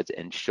hotbeds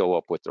and show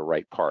up with the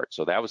right part.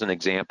 So that was an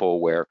example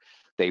where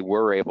they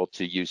were able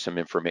to use some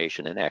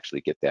information and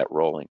actually get that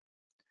rolling.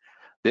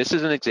 This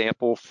is an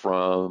example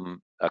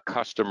from a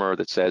customer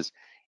that says,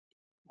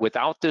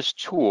 without this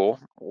tool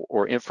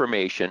or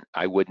information,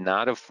 I would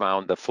not have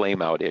found the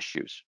flame out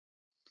issues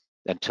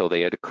until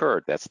they had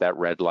occurred. That's that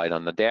red light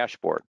on the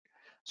dashboard.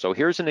 So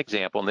here's an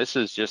example, and this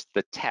is just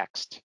the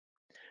text.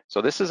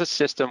 So this is a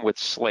system with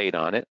Slate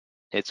on it.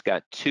 It's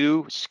got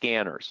 2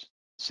 scanners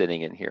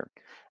sitting in here.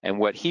 And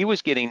what he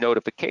was getting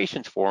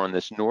notifications for on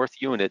this north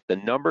unit, the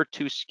number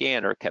 2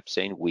 scanner kept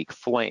saying weak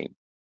flame.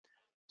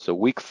 So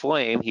weak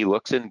flame, he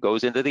looks and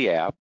goes into the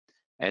app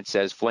and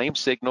says flame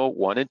signal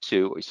 1 and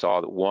 2. We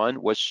saw that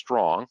 1 was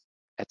strong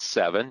at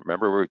 7.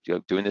 Remember, we're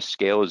doing this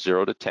scale of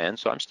 0 to 10,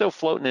 so I'm still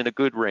floating in a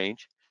good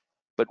range.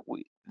 But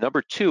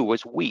number 2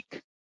 was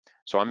weak.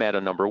 So I'm at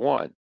a number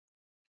 1.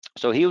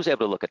 So he was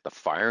able to look at the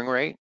firing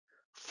rate,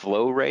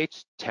 flow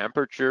rates,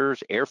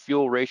 temperatures, air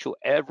fuel ratio,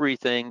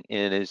 everything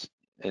in his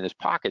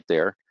pocket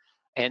there.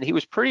 And he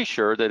was pretty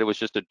sure that it was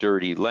just a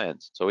dirty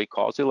lens. So he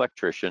calls the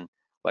electrician.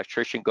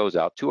 Electrician goes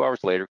out 2 hours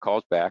later,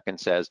 calls back and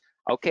says,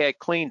 okay, I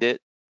cleaned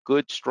it,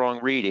 good, strong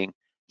reading.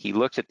 He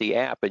looks at the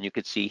app and you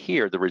can see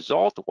here, the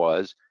result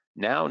was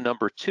now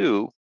number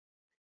 2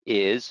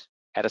 is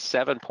at a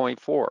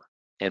 7.4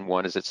 and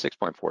 1 is at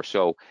 6.4.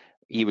 So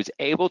he was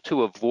able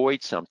to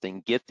avoid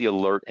something, get the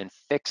alert, and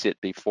fix it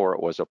before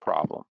it was a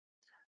problem.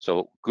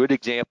 So good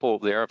example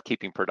there of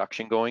keeping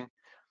production going.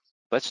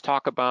 Let's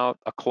talk about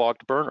a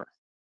clogged burner.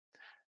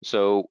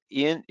 So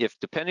if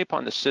depending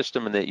upon the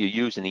system that you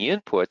use in the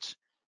inputs,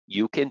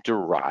 you can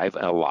derive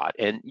a lot.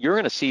 And you're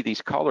going to see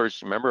these colors.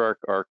 Remember,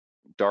 our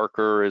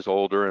darker is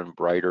older and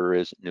brighter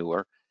is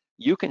newer.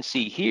 You can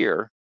see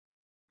here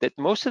that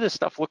most of this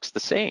stuff looks the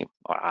same.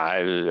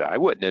 I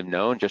wouldn't have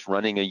known just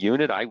running a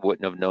unit. I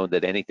wouldn't have known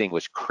that anything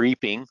was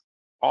creeping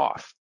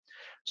off.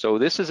 So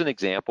this is an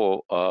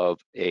example of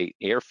a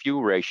air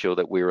fuel ratio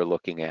that we were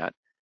looking at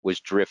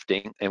was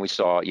drifting, and we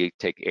saw you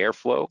take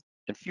airflow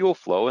and fuel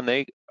flow, and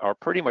they are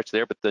pretty much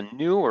there. But the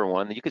newer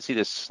one, you can see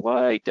this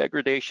slight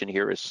degradation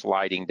here is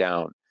sliding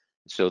down.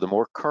 So the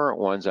more current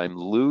ones, I'm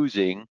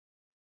losing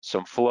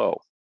some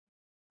flow.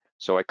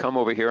 So I come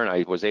over here and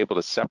I was able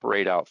to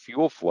separate out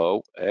fuel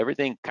flow.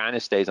 Everything kind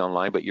of stays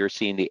online, but you're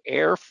seeing the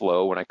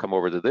airflow when I come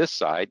over to this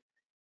side,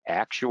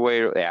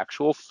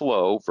 actual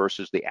flow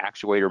versus the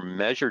actuator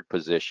measured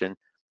position.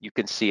 You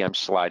can see I'm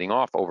sliding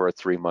off over a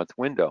 3-month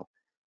window.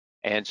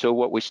 And so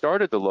what we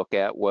started to look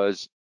at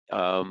was,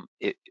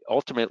 it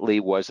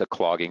ultimately was a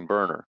clogging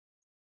burner.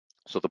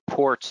 So the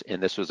ports,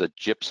 and this was a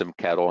gypsum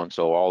kettle, and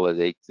so all of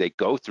they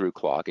go through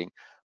clogging,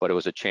 but it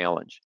was a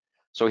challenge.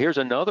 So here's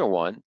another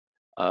one.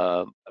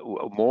 A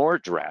more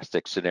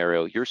drastic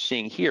scenario. You're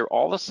seeing here,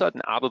 all of a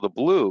sudden out of the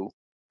blue,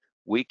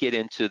 we get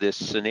into this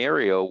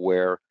scenario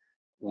where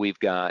we've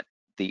got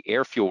the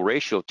air fuel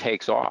ratio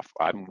takes off.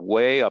 I'm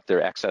way up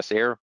there, excess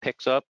air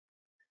picks up,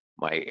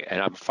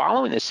 and I'm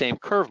following the same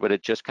curve, but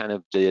it just kind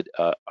of did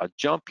a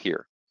jump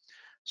here.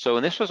 So,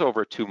 and this was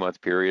over a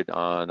 2-month period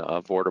on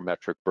a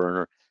vortimetric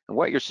burner. And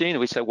what you're seeing,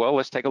 we said, well,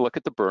 let's take a look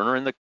at the burner,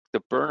 and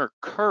the burner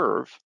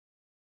curve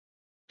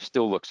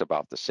still looks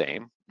about the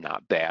same,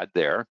 not bad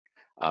there.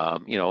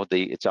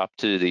 It's up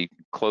to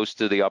close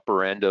to the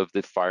upper end of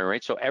the fire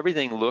rate, so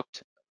everything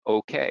looked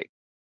okay.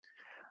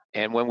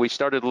 And when we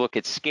started to look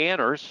at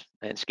scanners,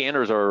 and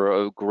scanners are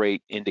a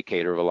great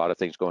indicator of a lot of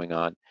things going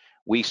on,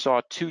 we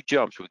saw 2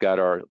 jumps. We've got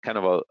our kind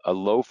of a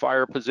low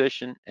fire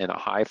position and a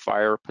high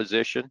fire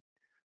position.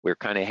 We're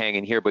kind of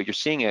hanging here, but you're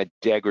seeing a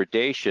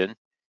degradation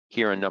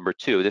here in number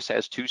 2. This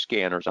has 2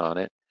 scanners on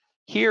it.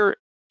 Here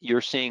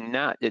you're seeing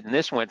not, and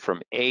this went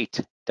from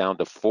 8 down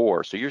to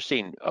 4. So you're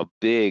seeing a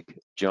big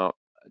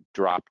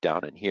drop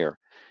down in here.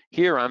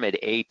 Here I'm at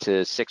 8 to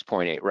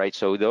 6.8, right?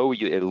 So though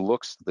it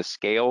looks, the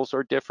scales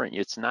are different,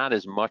 it's not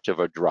as much of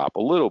a drop,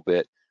 a little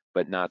bit,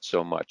 but not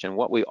so much. And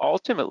what we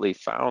ultimately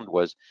found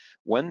was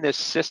when this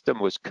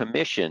system was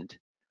commissioned,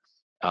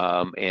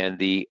 and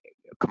the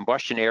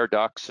combustion air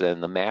ducts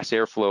and the mass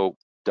airflow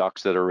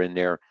ducts that are in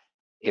there,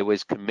 it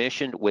was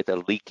commissioned with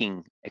a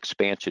leaking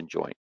expansion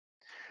joint.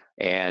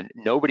 And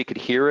nobody could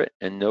hear it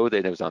and know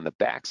that it was on the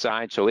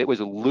backside, so it was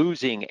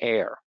losing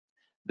air.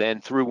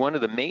 Then through one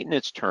of the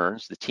maintenance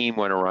turns, the team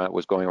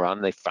was going around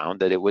and they found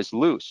that it was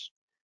loose.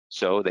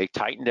 So they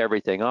tightened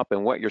everything up,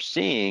 and what you're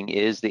seeing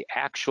is the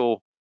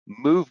actual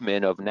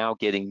movement of now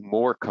getting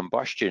more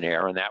combustion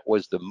air, and that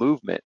was the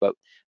movement. But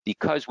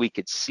because we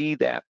could see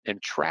that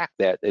and track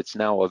that, it's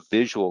now a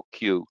visual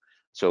cue.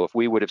 So if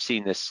we would have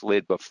seen this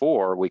slid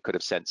before, we could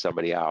have sent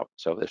somebody out.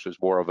 So this was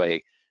more of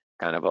a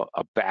kind of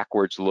a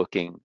backwards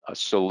looking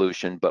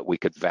solution, but we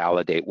could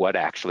validate what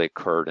actually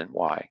occurred and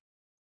why.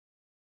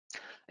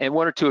 And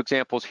one or two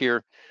examples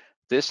here.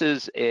 This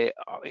is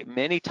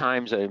many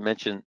times I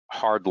mentioned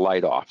hard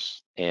light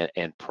offs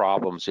and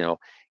problems. You know,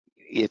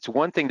 it's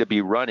one thing to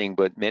be running,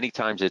 but many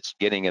times it's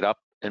getting it up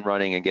and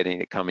running and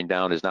getting it coming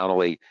down is not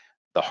only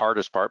the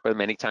hardest part, but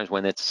many times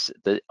when it's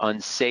the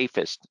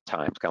unsafest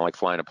times, kind of like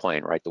flying a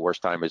plane, right? The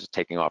worst time is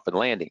taking off and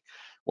landing.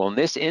 Well, in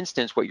this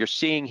instance, what you're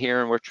seeing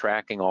here, and we're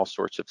tracking all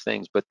sorts of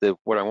things, but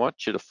what I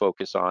want you to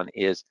focus on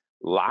is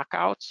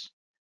lockouts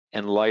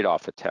and light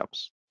off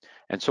attempts.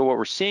 And so what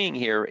we're seeing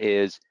here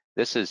is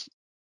this is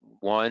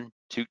 1,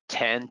 2,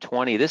 10,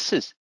 20. This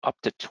is up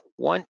to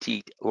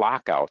 20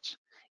 lockouts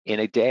in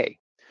a day.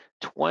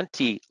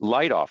 20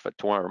 light off at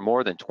 20 or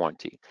more than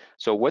 20.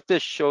 So what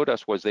this showed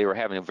us was they were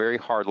having a very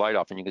hard light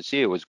off, and you can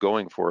see it was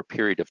going for a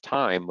period of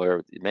time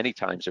where many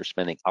times they're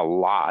spending a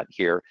lot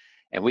here,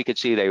 and we could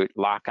see they would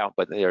lock out,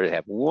 but they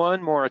have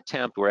one more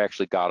attempt where it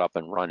actually got up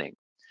and running.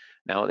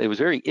 Now it was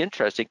very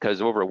interesting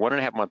because over a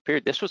 1.5 month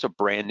period, this was a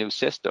brand new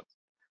system,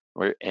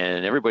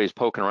 and everybody's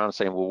poking around and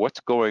saying, well, what's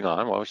going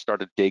on? Well, we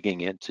started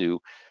digging into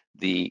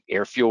the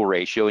air fuel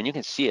ratio, and you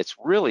can see it's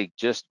really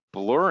just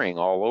blurring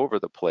all over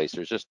the place.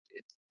 There's just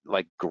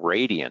like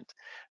gradient.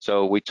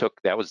 So we took,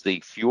 that was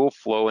the fuel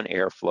flow and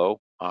airflow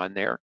on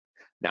there.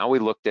 Now we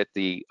looked at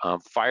the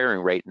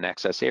firing rate and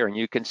excess air, and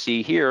you can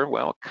see here,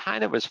 well, it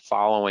kind of is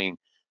following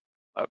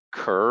a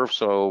curve.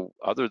 So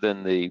other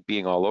than the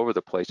being all over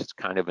the place, it's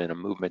kind of in a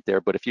movement there.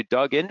 But if you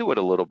dug into it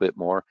a little bit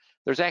more,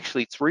 there's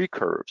actually 3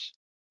 curves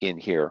in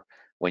here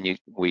when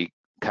we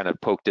kind of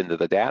poked into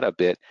the data a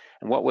bit.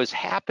 And what was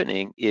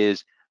happening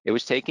is it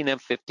was taking them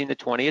 15 to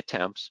 20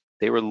 attempts.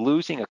 They were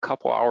losing a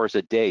couple hours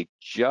a day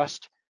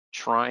just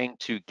trying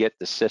to get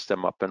the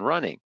system up and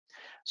running.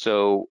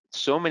 So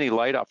many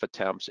light off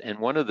attempts, and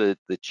one of the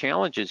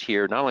challenges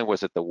here, not only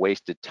was it the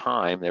wasted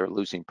time, they were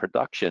losing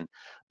production,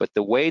 but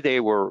the way they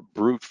were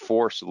brute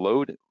force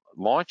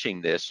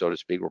launching this, so to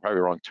speak, we're probably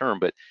the wrong term,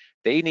 but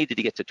they needed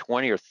to get to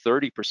 20 or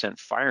 30%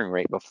 firing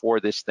rate before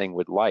this thing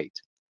would light.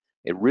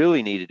 It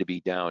really needed to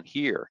be down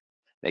here.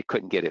 They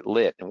couldn't get it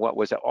lit. And what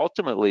was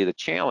ultimately the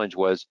challenge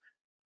was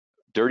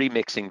dirty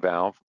mixing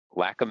valve,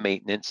 lack of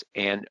maintenance,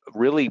 and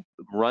really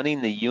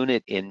running the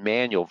unit in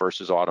manual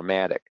versus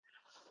automatic.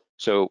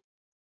 So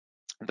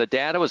the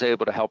data was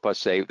able to help us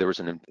say there was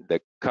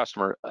the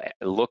customer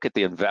look at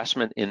the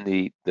investment in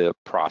the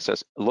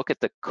process, look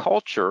at the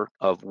culture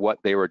of what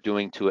they were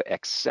doing to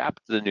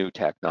accept the new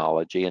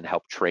technology and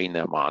help train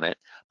them on it.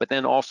 But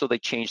then also they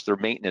changed their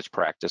maintenance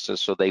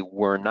practices so they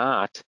were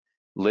not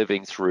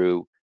living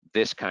through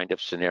this kind of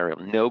scenario.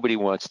 Nobody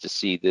wants to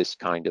see this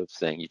kind of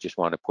thing. You just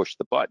want to push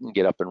the button,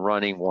 get up and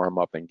running, warm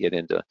up, and get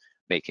into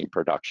making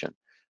production.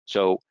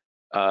 So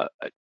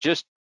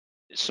just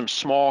some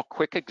small,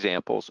 quick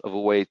examples of a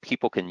way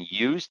people can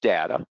use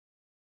data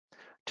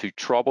to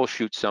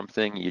troubleshoot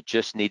something. You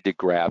just need to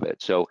grab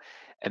it. So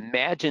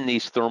imagine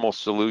these thermal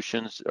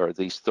solutions, or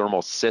these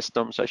thermal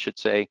systems, I should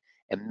say.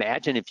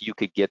 Imagine if you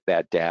could get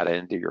that data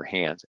into your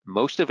hands.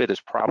 Most of it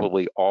is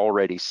probably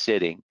already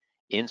sitting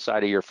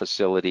inside of your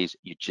facilities.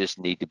 You just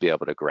need to be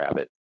able to grab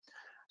it.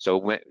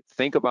 So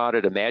think about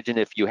it. Imagine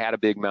if you had a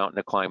big mountain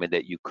to climb and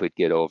that you could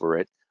get over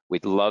it.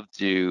 We'd love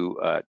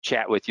to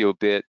chat with you a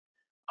bit.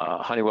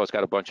 Honeywell's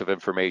got a bunch of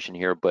information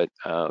here, but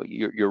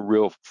your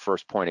real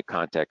first point of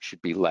contact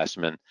should be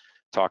Lesman.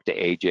 Talk to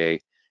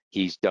AJ.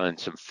 He's done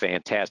some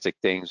fantastic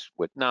things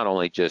with not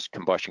only just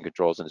combustion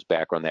controls in his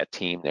background, that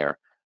team there,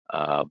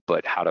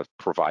 but how to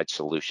provide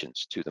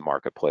solutions to the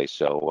marketplace.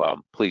 So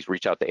please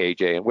reach out to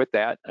AJ. And with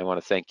that, I want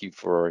to thank you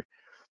for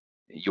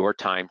your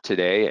time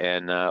today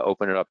and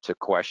open it up to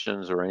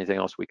questions or anything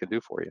else we can do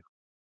for you.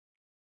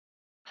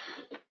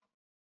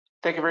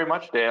 Thank you very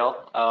much,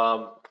 Dale.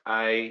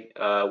 I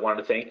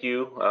wanted to thank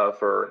you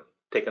for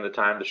taking the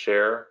time to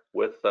share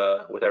with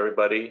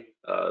everybody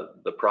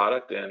the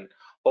product, and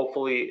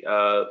hopefully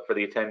for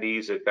the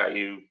attendees, it got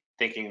you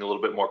thinking a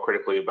little bit more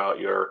critically about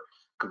your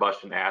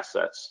combustion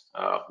assets.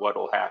 What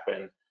will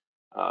happen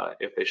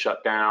if they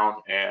shut down?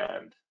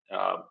 And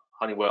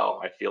Honeywell,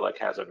 I feel like,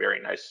 has a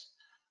very nice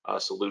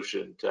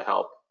solution to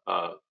help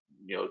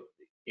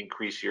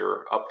increase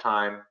your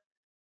uptime,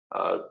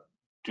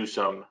 do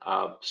some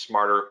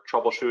smarter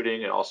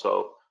troubleshooting, and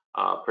also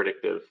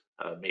predictive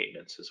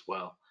maintenance as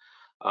well.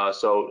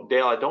 So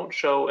Dale, I don't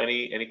show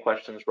any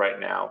questions right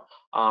now,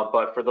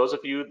 but for those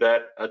of you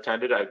that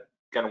attended, I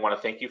kind of want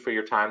to thank you for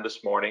your time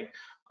this morning.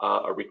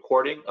 A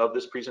recording of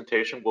this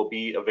presentation will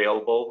be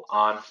available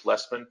on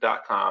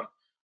lesman.com.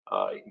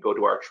 You can go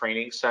to our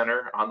training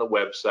center on the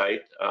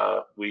website.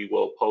 We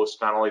will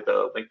post not only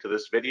the link to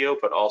this video,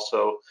 but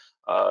also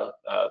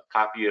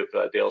copy of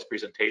Dale's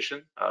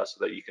presentation so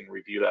that you can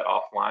review that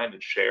offline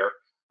and share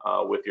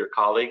with your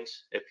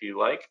colleagues if you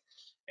like.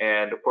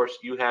 And of course,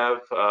 you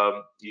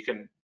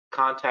can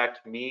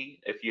contact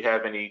me if you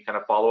have any kind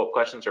of follow-up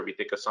questions, or if you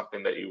think of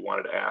something that you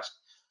wanted to ask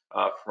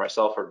for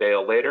myself or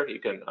Dale later. You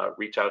can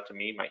reach out to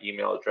me. My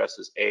email address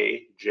is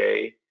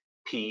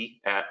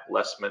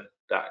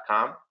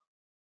ajp@lesman.com.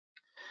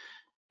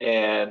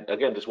 And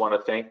again, just want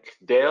to thank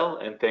Dale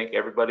and thank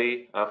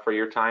everybody for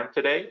your time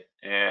today.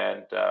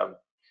 And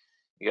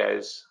you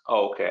guys,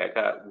 okay, I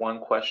got one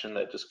question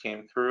that just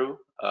came through.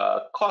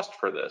 Cost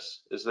for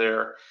this. Is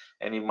there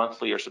any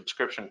monthly or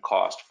subscription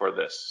cost for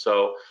this?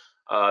 So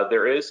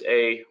there is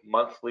a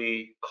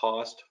monthly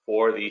cost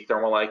for the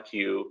Thermal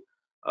IQ,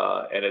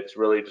 and it's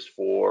really just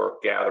for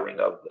gathering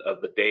of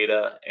the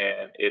data,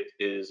 and it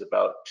is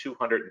about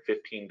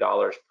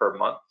 $215 per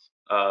month.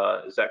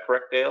 Is that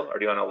correct, Dale? Or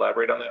do you want to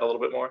elaborate on that a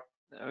little bit more?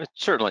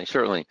 Certainly.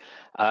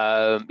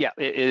 Yeah,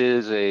 it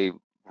is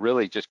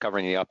really just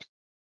covering the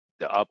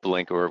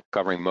uplink, or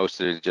covering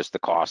most of just the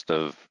cost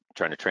of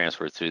trying to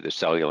transfer through the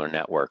cellular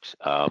networks.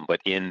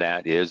 But in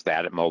that is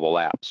that mobile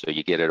app, so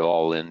you get it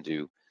all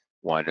into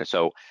one.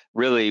 So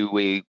really,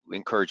 we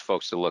encourage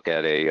folks to look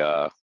at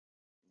a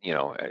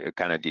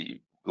kind of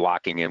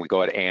locking in. We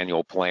go at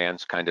annual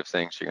plans kind of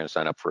thing, so you're going to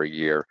sign up for a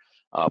year.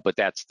 But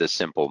that's the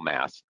simple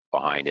math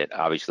behind it.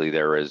 Obviously,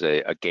 there is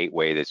a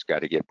gateway that's got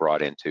to get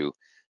brought into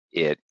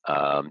it,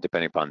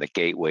 depending upon the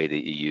gateway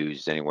that you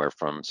use, anywhere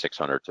from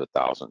 600 to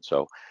 1,000.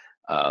 So,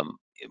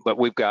 but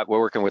we're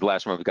working with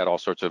Lesman. We've got all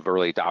sorts of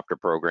early adopter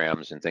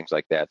programs and things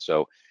like that.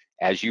 So,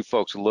 as you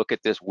folks look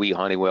at this, we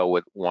Honeywell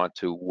would want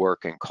to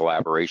work in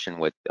collaboration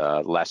with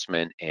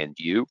Lesman and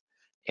you.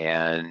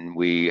 And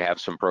we have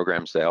some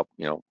programs to help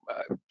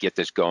get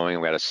this going.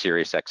 We got a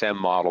Sirius XM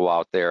model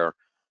out there.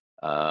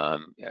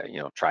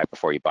 Try it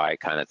before you buy it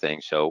kind of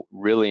thing. So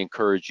really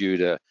encourage you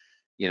to,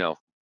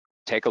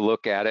 take a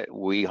look at it.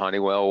 We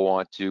Honeywell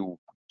want to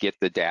get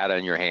the data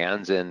in your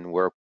hands, and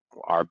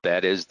our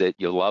bet is that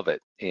you'll love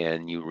it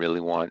and you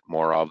really want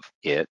more of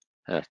it.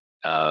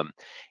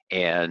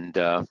 And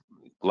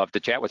love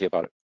to chat with you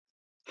about it.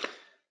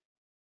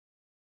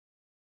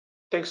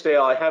 Thanks,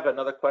 Dale. I have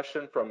another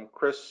question from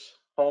Chris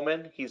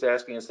Holman. He's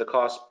asking, is the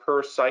cost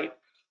per site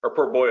or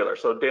per boiler?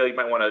 So Dale, you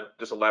might want to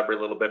just elaborate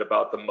a little bit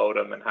about the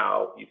modem and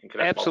how you can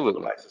connect multiple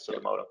devices to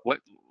the modem.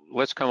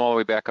 Let's come all the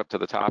way back up to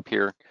the top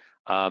here.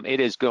 It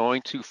is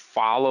going to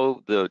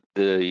follow the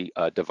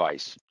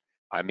device,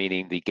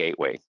 meaning the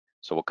gateway.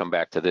 So we'll come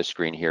back to this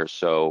screen here.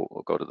 So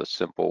we'll go to the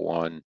simple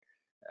one.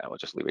 We'll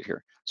just leave it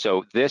here.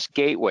 So this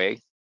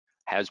gateway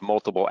has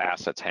multiple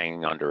assets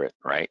hanging under it,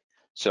 right?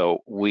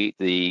 So we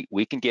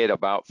can get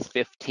about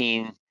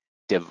 15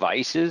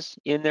 devices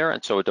in there,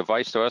 and so a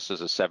device to us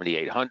is a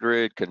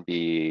 7800, can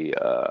be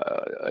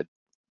a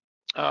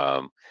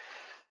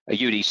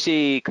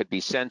UDC, could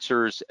be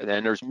sensors, and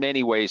then there's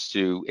many ways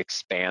to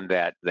expand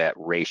that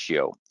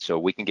ratio. So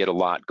we can get a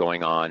lot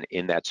going on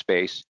in that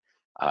space.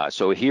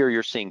 So here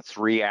you're seeing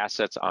 3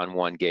 assets on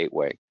one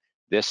gateway.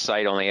 This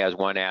site only has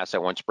 1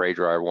 asset, 1 spray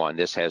dryer, 1.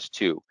 This has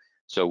 2.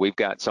 So we've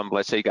got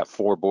let's say you got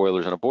 4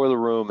 boilers in a boiler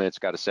room, and it's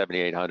got a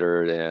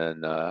 7800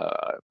 and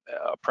a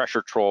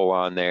pressure troll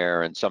on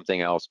there and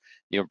something else.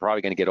 You're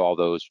probably going to get all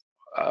those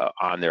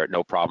on there at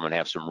no problem and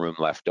have some room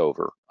left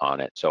over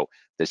on it. So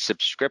the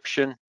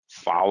subscription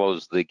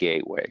follows the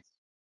gateway.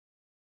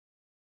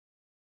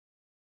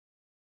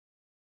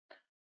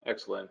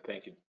 Excellent.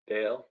 Thank you,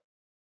 Dale.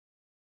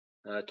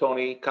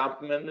 Tony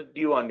complimented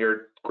you on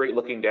your great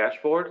looking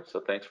dashboard.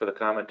 So thanks for the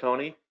comment,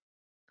 Tony.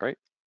 Great.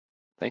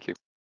 Thank you.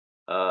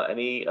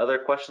 Any other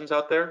questions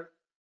out there?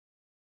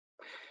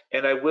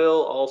 And I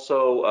will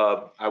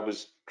also, I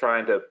was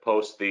trying to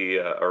post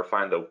or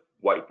find the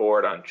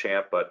whiteboard on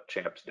Champ, but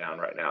Champ's down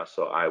right now.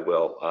 So I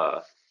will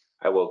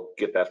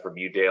get that from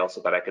you, Dale,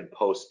 so that I can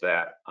post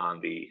that on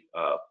the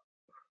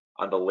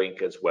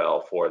link as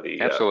well for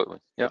the absolutely,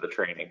 yeah, for the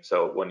training.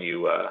 So when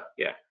you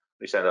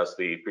you send us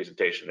the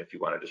presentation, if you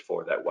want to just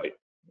forward that white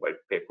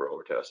paper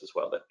over to us as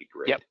well, that'd be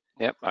great.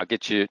 Yep. I'll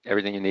get you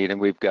everything you need, and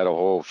we've got a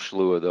whole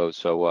slew of those.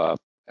 So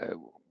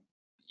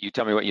you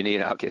tell me what you need,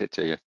 and I'll get it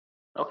to you.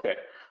 Okay.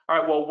 All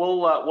right. Well,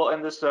 we'll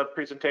end this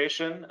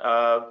presentation.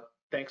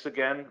 Thanks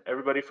again,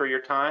 everybody, for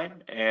your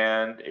time.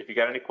 And if you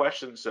got any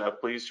questions,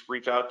 please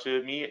reach out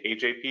to me at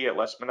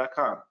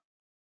ajp@lesman.com.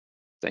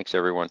 Thanks,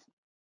 everyone.